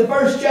 Timothy, the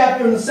 1st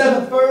chapter and the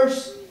 7th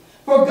verse.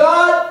 For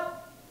God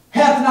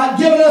hath not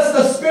given us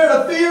the spirit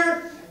of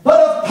fear, but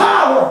of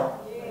power.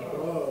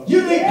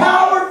 You need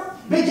power?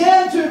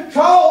 Begin to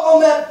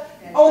call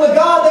on the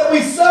God that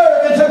we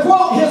serve and to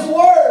quote His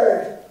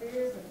Word.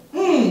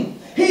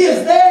 He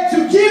is there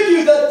to give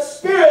you the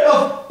spirit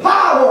of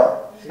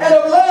power and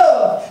of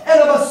love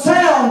and of a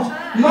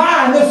sound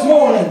mind this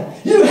morning.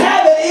 You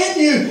have it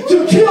in you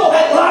to kill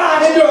that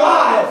line in your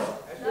life.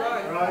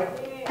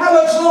 How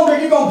much longer are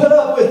you going to put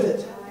up with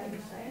it?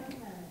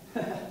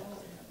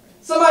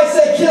 Somebody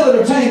say kill it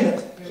or tame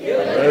it.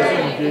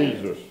 Bless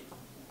Jesus.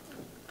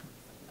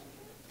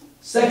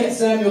 2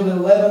 Samuel the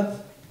 11th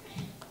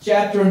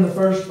chapter and the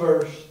 1st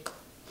verse.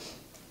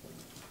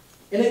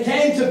 And it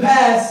came to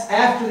pass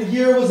after the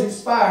year was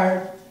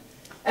expired,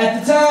 at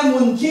the time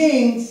when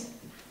kings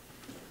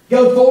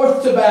go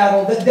forth to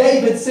battle, that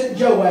David sent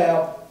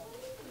Joab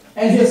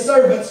and his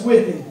servants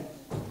with him,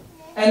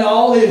 and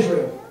all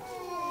Israel.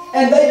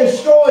 And they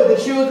destroyed the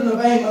children of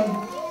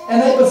Ammon,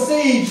 and they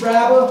besieged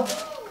Rabbah.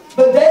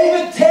 But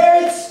David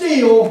tarried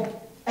still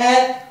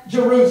at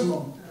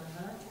Jerusalem.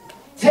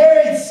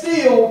 Tarried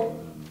still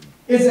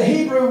is a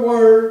Hebrew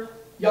word,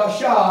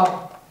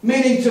 yashab,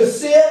 meaning to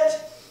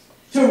sit,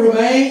 to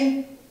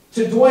remain,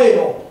 to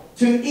dwell,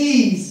 to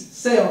ease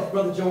self,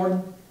 Brother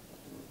Jordan.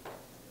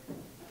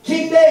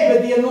 King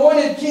David, the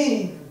anointed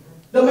king,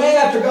 the man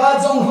after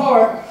God's own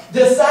heart,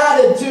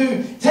 decided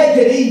to take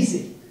it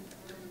easy.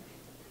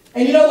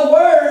 And you know, the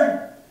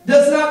word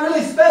does not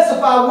really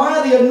specify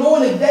why the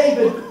anointed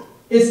David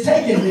is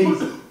taking it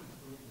easy.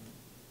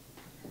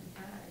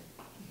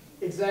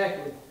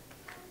 Exactly.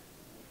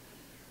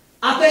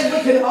 I think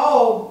we can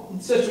all,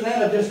 and Sister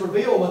Nana just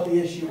revealed what the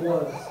issue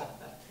was.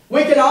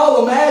 We can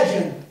all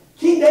imagine,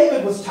 King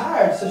David was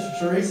tired, Sister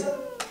Teresa.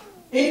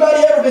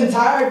 Anybody ever been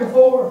tired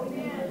before?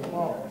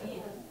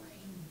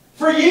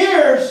 For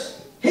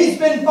years, he's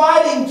been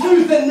fighting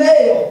tooth and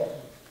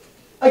nail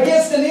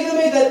against an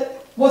enemy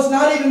that was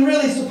not even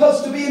really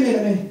supposed to be an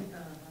enemy.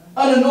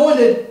 An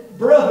anointed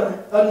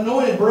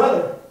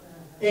brother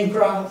in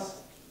Christ.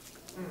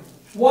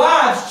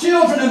 Wives,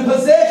 children, and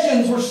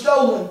possessions were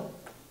stolen.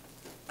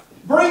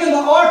 Bringing the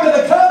Ark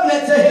of the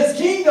Covenant to his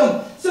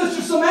kingdom.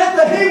 Sister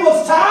Samantha, he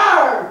was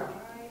tired.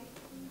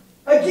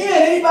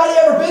 Again, anybody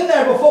ever been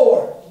there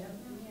before?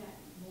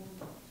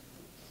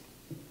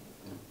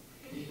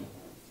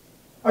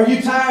 Are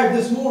you tired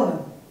this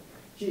morning?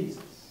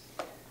 Jesus.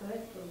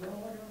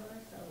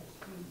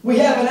 We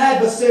have an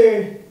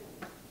adversary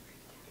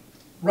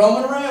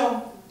roaming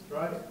around.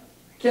 Right.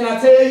 Can I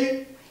tell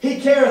you? He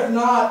careth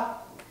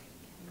not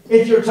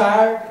if you're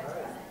tired.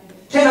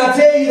 Can I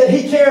tell you that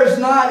he cares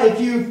not if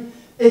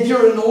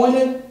you're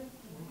anointed?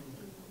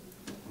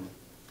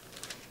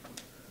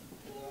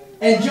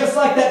 And just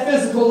like that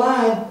physical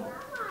line,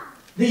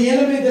 the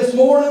enemy this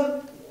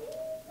morning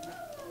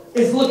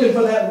is looking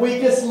for that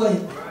weakest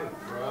link.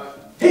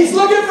 He's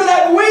looking for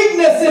that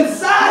weakness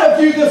inside of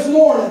you this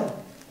morning.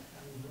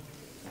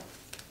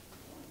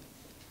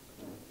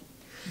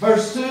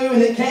 Verse 2,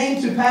 and it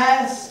came to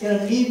pass in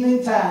an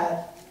evening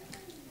tide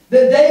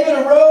that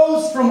David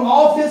arose from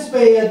off his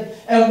bed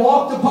and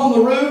walked upon the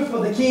roof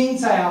of the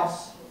king's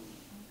house.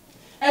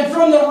 And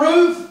from the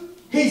roof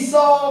he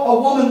saw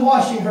a woman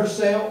washing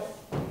herself.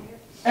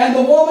 And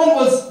the woman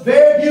was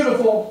very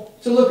beautiful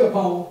to look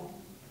upon.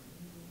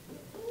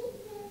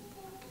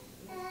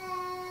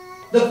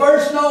 The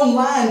first known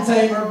lion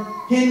tamer,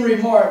 Henry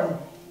Martin,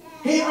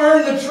 he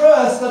earned the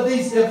trust of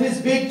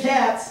his big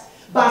cats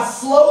by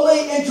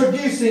slowly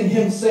introducing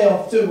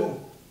himself to them.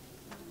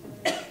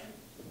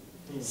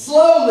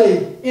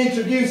 Slowly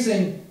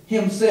introducing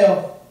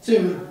himself to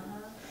them.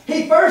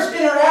 He first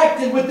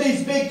interacted with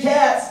these big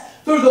cats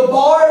through the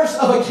bars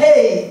of a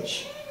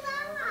cage,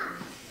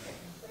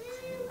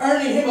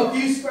 earning him a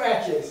few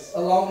scratches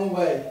along the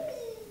way.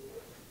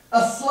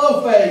 A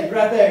slow fade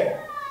right there.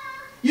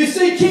 You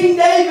see, King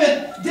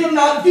David did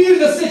not view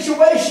the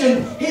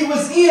situation he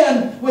was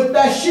in with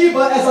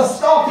Bathsheba as a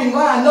stalking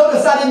lion.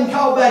 Notice I didn't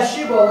call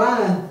Bathsheba a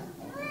lion.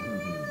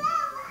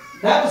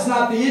 That was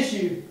not the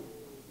issue.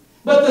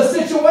 But the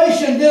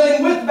situation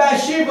dealing with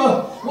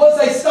Bathsheba was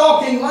a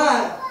stalking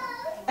lion.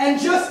 And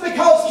just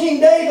because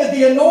King David,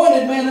 the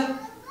anointed man,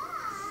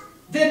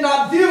 did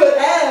not view it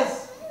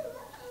as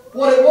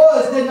what it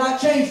was, did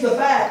not change the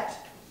fact.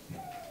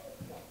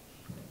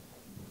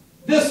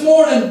 This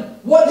morning,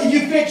 what do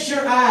you fix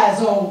your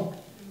eyes on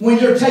when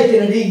you're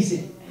taking it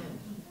easy?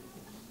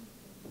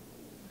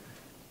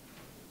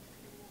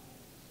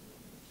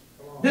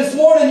 This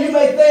morning you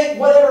may think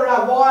whatever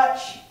I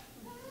watch,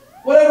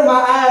 whatever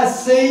my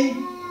eyes see,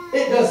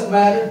 it doesn't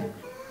matter.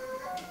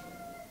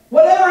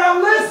 Whatever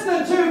I'm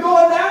listening to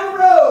going down the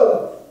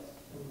road,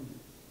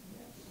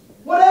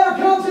 whatever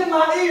comes in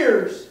my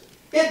ears,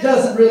 it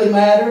doesn't really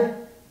matter.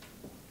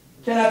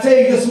 Can I tell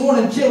you this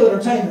morning, kill it or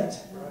tame it?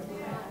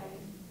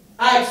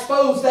 I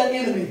exposed that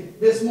enemy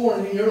this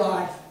morning in your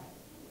life.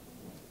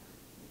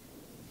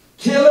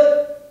 Kill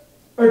it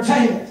or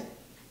tame it.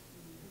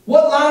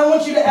 What lion, I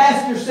want you to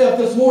ask yourself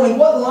this morning,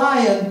 what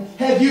lion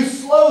have you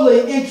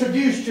slowly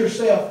introduced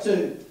yourself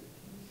to?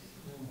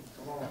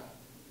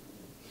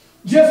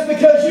 Just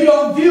because you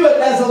don't view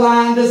it as a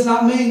lion does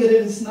not mean that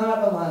it is not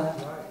a lion.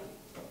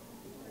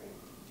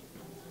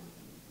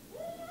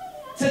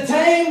 To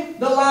tame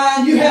the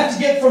lion, you have to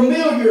get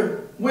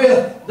familiar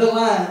with the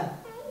lion.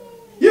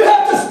 You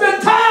have to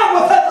spend time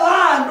with that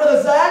lion,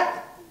 Brother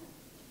Zach.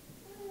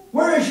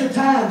 Where is your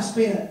time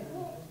spent?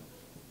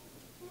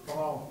 Come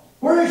on.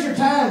 Where is your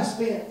time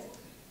spent?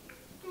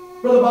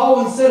 Brother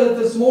Baldwin said it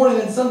this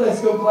morning in Sunday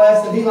school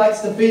class that he likes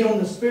to feed on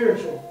the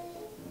spiritual.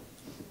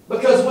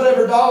 Because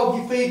whatever dog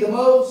you feed the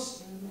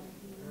most,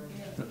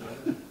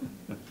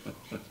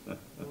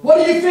 what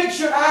do you fix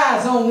your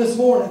eyes on this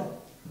morning?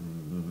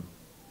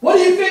 What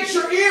do you fix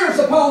your ears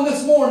upon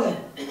this morning?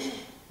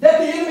 That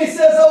the enemy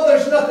says, oh,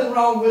 there's nothing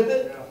wrong with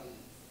it.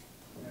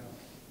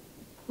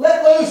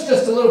 Let loose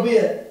just a little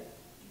bit.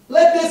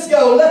 Let this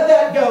go. Let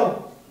that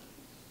go.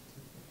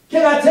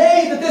 Can I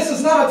tell you that this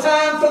is not a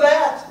time for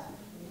that?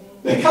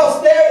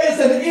 Because there is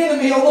an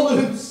enemy on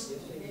the loose.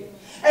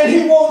 And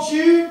he wants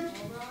you.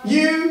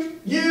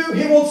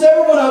 He wants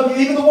every one of you,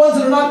 even the ones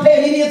that are not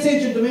paying any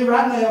attention to me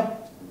right now.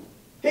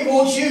 He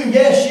wants you.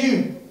 Yes,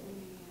 you.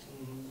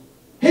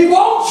 He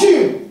wants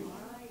you.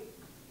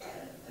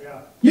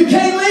 You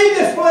can't leave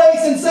this place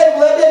and say,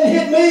 well, that didn't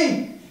hit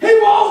me. He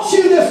wants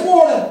you this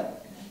morning.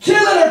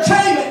 Kill it or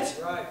tame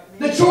it. Right.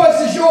 The choice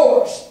is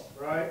yours.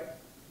 Right.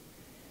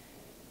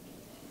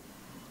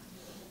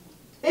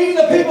 Even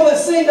the people that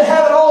seem to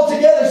have it all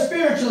together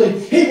spiritually,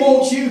 he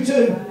wants you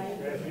too.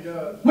 Yes, he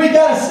does. We've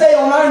got to stay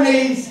on our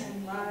knees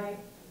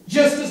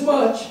just as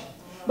much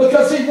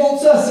because he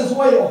wants us as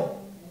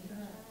well.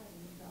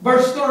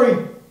 Verse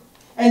 3.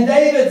 And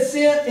David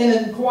sent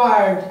and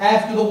inquired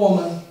after the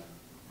woman,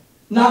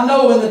 not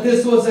knowing that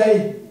this was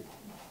a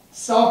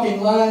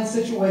stalking lion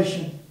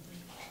situation.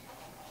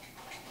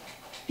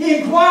 He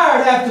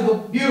inquired after the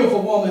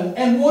beautiful woman,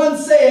 and one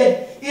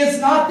said, "Is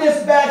not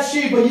this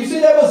Bathsheba?" You see,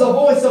 that was a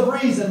voice of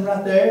reason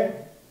right there.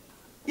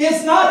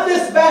 "Is not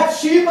this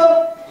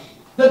Bathsheba,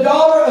 the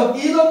daughter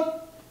of Elam,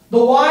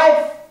 the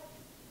wife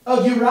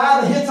of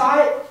Uriah the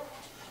Hittite?"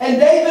 And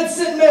David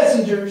sent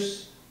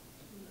messengers.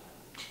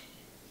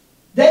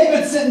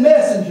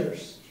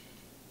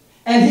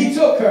 And he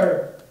took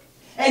her.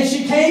 And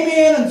she came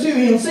in unto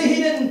him. See,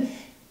 he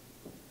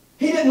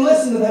didn't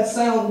listen to that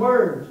sound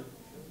word.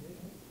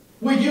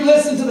 Would you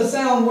listen to the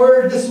sound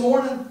word this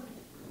morning?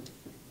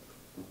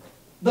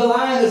 The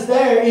lion is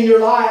there in your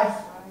life.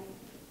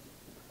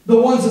 The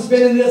ones that's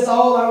been in this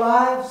all our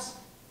lives.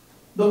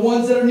 The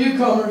ones that are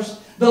newcomers.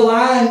 The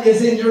lion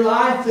is in your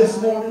life this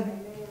morning,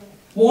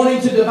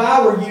 wanting to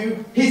devour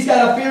you. He's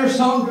got a fierce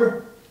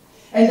hunger.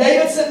 And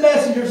David sent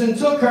messengers and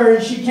took her,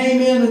 and she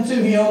came in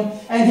unto him,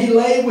 and he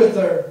lay with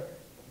her,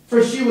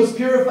 for she was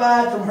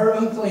purified from her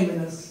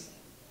uncleanness.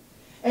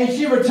 And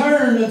she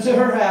returned unto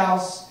her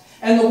house,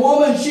 and the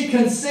woman she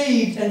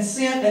conceived and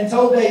sent and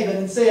told David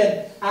and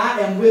said, "I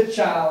am with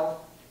child."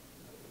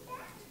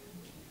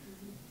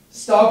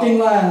 Stalking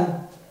lion.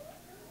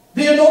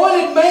 The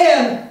anointed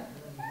man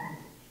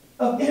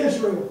of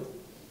Israel.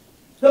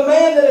 The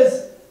man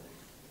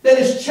that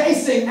is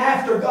chasing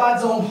after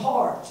God's own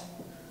heart.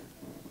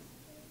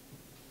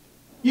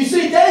 You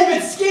see,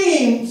 David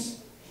schemes,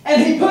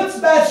 and he puts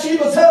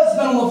Bathsheba's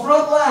husband on the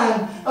front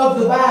line of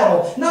the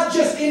battle. Not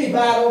just any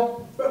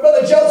battle, but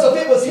Brother Joseph,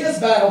 it was his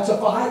battle to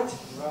fight.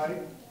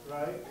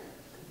 Right.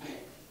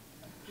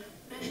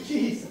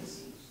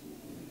 Jesus.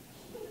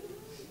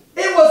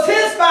 It was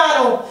his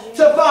battle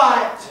to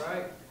fight.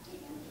 Right.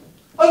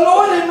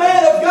 Anointed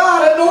man of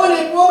God,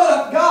 anointed woman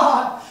of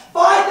God,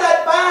 fight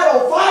that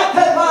battle, fight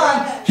that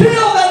lion,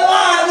 kill that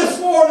lion this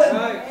morning.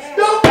 Right.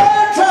 Don't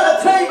dare try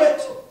to tame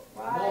it.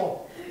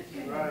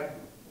 Right.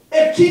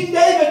 If King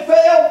David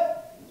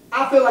fell,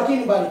 I feel like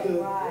anybody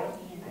could.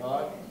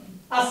 Right.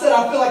 I said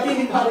I feel like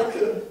anybody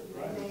could.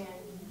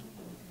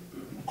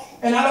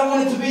 And I don't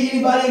want it to be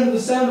anybody under the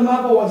sound of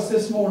my voice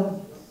this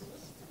morning.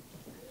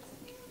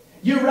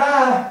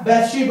 Uriah,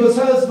 Bathsheba's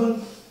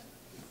husband,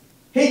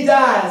 he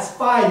dies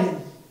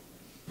fighting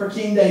for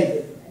King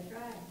David.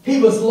 He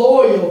was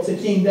loyal to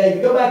King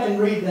David. Go back and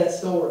read that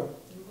story.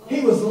 He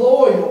was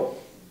loyal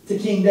to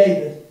King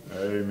David.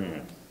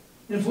 Amen.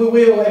 And if we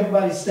will,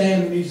 everybody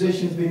stand. The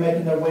musicians be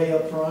making their way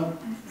up front.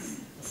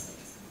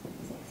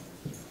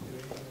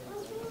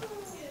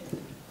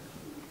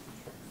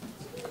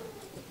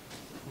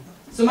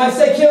 Somebody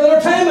say, "Kill it or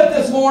tame it"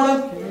 this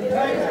morning.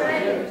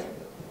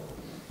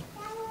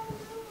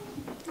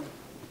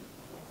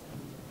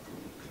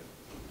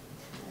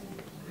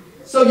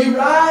 So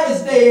Uriah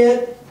is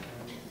dead.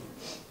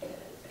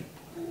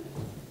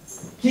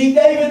 King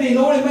David, the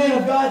anointed man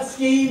of God's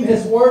scheme,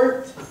 has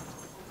worked.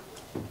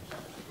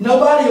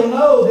 Nobody will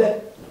know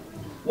that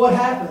what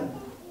happened.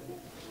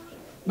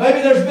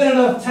 Maybe there's been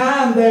enough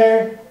time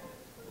there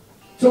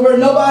to where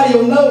nobody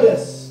will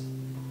notice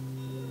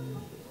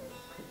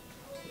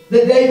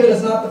that David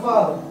is not the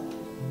father.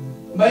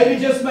 Maybe,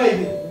 just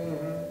maybe.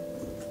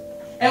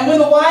 And when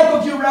the wife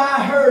of Uriah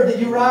heard that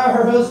Uriah,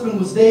 her husband,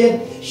 was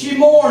dead, she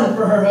mourned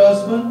for her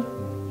husband.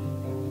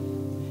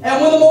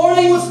 And when the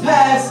morning was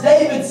past,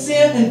 David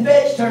sent and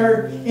fetched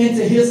her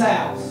into his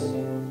house.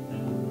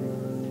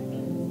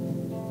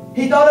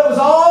 He thought it was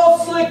all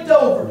slicked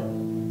over.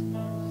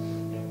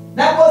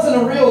 That wasn't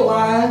a real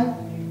lion.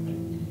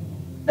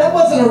 That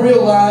wasn't a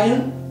real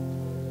lion.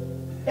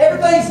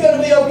 Everything's going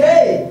to be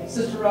okay,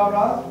 Sister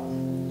Rod.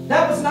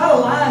 That was not a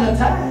lion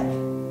attack.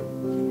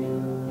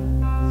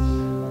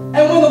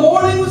 And when the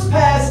morning was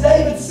past,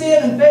 David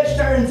sent and fetched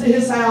her into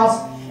his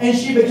house, and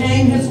she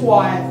became his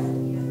wife,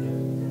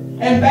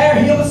 and bare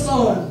him a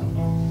son.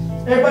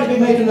 Everybody be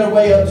making their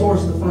way up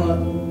towards the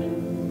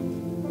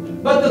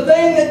front. But the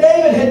thing that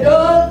David had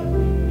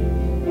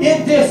done,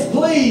 it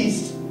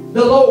displeased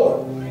the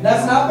Lord.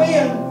 That's not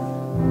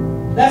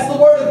men. That's the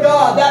Word of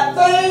God. That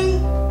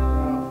thing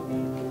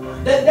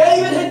that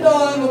David had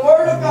done, the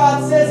Word of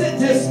God says it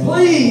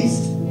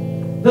displeased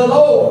the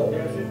Lord.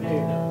 Yes, it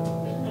did.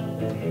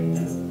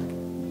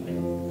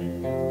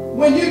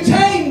 When you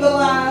tame the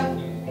lion,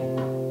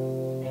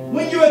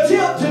 when you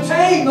attempt to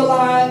tame the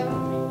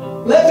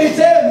lion, let me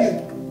tell you,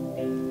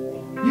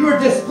 you are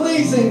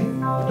displeasing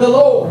the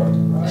Lord.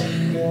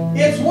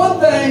 It's one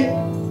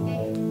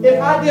thing if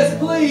I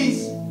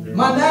displease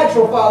my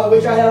natural father,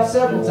 which I have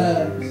several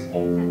times.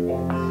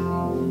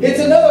 It's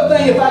another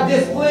thing if I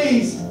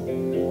displease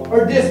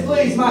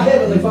my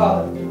heavenly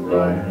Father.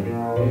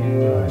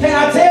 Can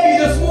I tell you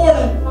this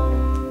morning,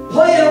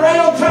 playing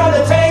around trying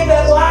to tame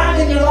that lion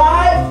in your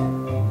life,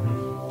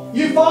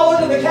 you fall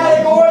into the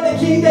category that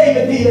King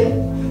David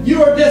did.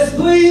 You are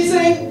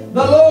displeasing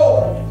the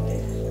Lord.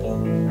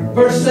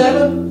 Verse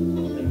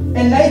 7,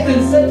 and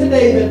Nathan said to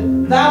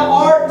David, "Thou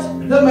art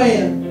the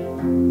man.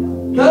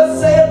 Thus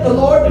saith the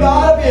Lord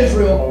God of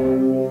Israel,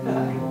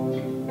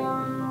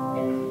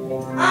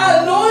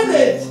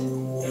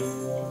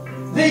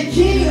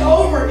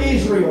 over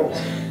Israel.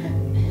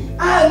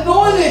 I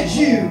anointed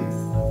you.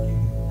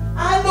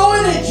 I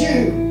anointed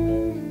you.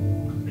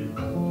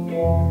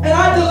 And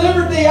I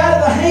delivered thee out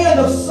of the hand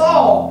of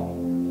Saul.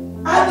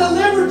 I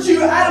delivered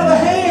you out of the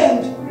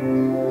hand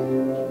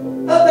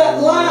of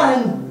that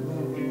lion.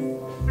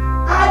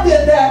 I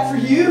did that for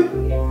you.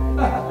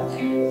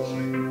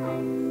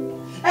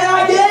 And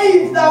I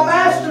gave thy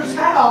master's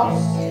house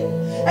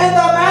and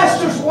thy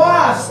master's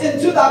wives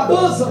into thy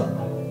bosom.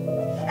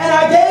 And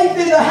I gave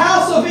thee the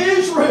house of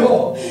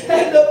Israel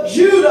and of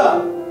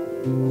Judah.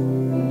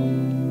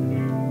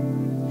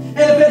 And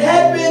if it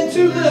had been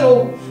too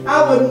little,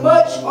 I would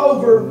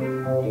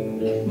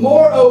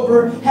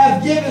moreover,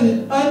 have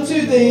given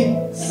unto thee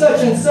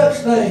such and such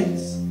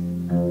things.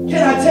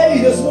 Can I tell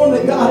you this morning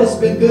that God has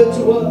been good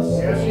to us?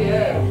 Yes, He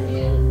has.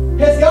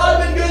 Has God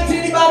been good to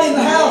anybody in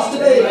the house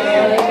today?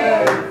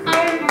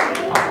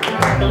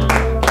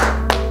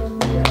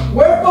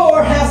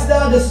 Wherefore hast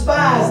thou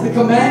despised the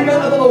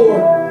commandment of the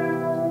Lord?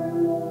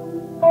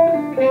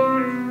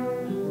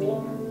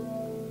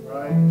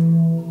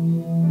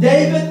 Right.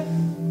 David,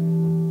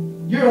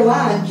 you're a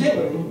lion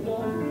killer.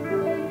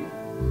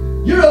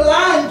 You're a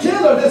lion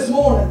killer this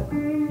morning.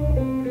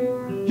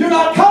 You're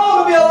not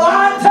called to be a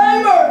lion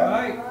tamer.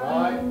 Right.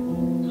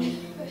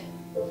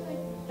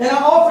 And I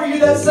offer you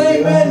that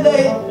same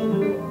mandate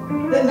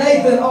that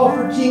Nathan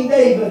offered King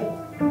David.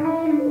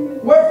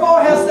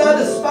 Wherefore hast thou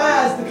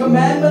despised the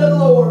commandment of the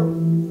Lord?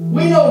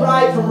 We know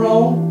right from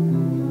wrong.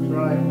 That's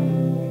right.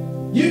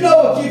 You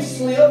know if you've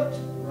slipped.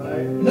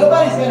 Right.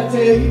 Nobody's going to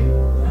tell you,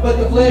 but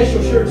the flesh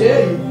will sure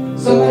tell you.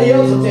 Somebody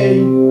else will tell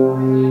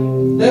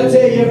you. They'll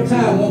tell you every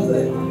time, won't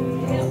they?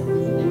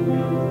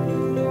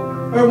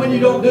 Or when you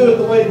don't do it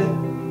the way that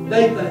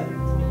they think.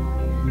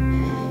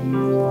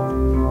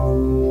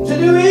 To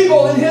do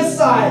evil in his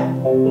sight.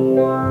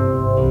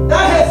 Thou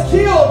hast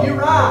killed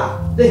Uriah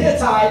the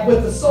Hittite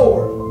with the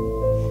sword,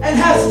 and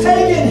hast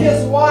taken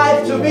his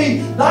wife to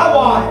be thy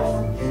wife,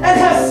 and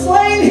hast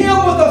slain him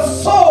with the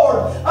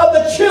sword of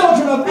the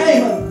children of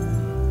Ammon.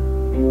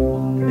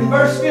 And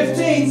verse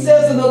 15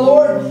 says, and the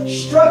Lord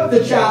struck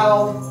the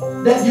child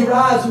that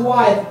Uriah's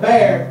wife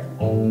bare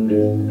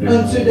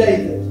unto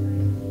David,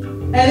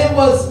 and it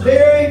was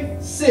very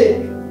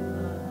sick.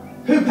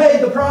 Who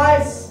paid the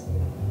price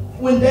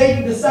when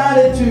David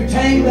decided to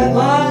tame that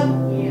lion?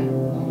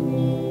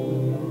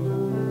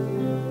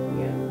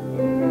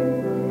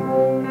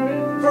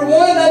 For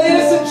one, that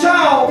innocent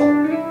child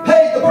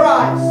paid the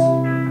price.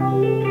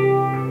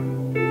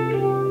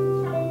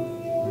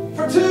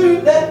 For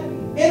two, that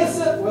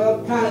innocent,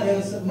 well, kind of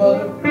innocent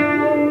mother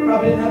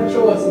probably didn't have a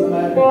choice in the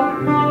matter.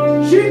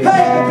 She paid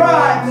the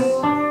price.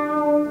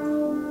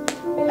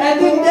 And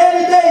then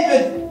Daddy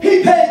David,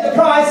 he paid the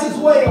price as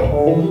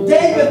well.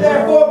 David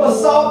therefore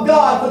besought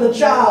God for the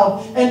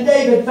child, and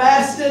David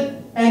fasted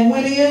and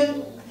went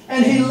in,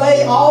 and he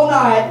lay all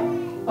night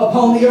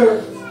upon the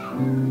earth.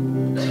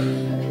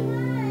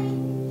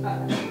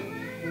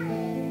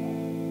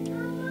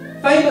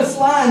 Famous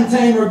lion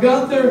tamer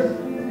Gunther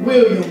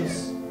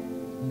Williams,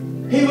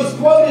 he was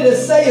quoted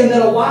as saying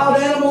that a wild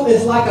animal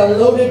is like a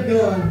loaded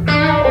gun.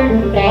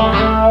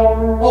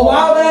 A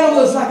wild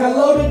animal is like a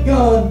loaded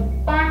gun.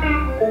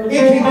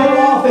 It can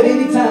go off at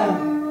any time.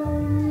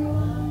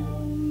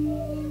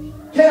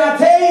 Can I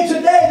tell you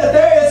today that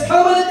there is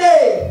coming a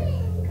day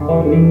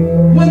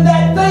when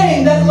that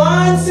thing, that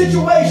lion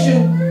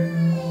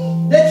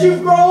situation that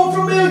you've grown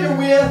familiar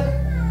with,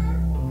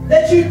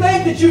 that you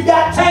think that you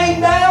got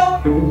tamed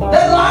down,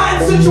 that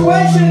lion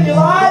situation in your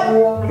life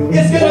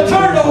is going to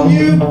turn on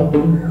you.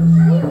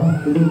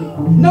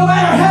 No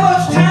matter how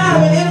much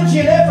time and energy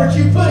and effort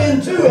you put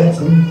into it,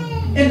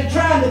 into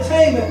trying to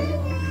tame it,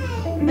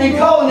 and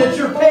calling it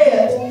your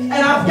pet, and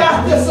I've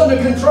got this under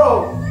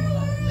control.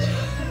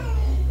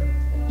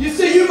 You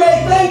see, you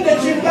may think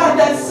that you've got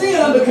that sin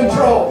under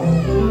control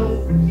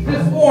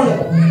this morning,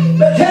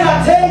 but can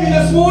I tell you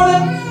this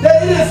morning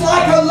that it is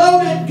like a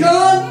loaded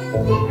gun?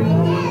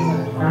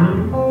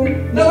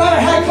 No matter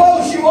how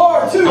close you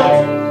are to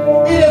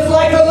it, it is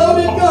like a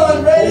loaded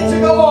gun ready to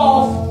go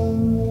off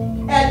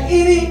at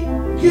any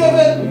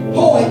given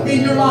point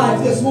in your life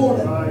this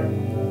morning.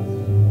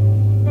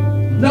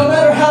 No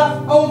matter how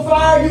on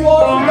fire you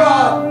are for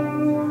God.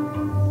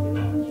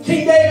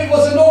 King David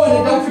was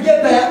anointed, don't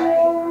forget that.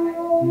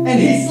 And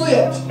he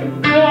slipped.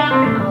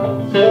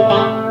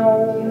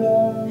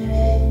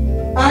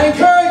 I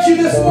encourage you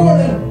this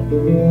morning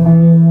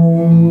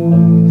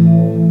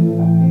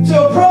to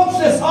approach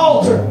this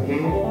altar.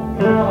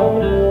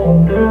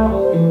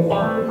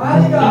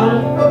 Mighty God,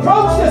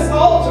 approach this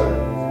altar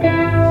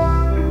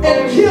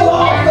and kill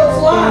off those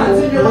lions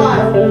in your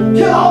life.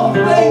 Kill off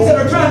the things that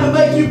are trying to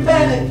make you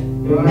panic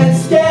and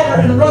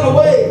scatter and run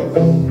away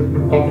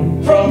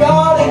from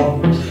God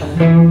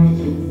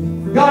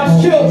and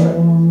God's children.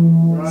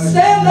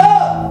 Stand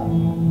up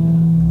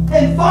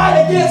and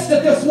fight against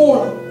it this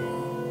morning.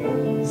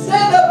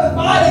 Stand up and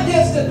fight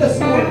against it this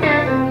morning.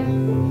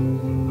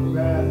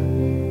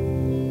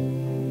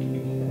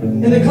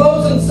 In the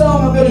closing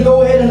song, I'm going to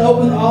go ahead and open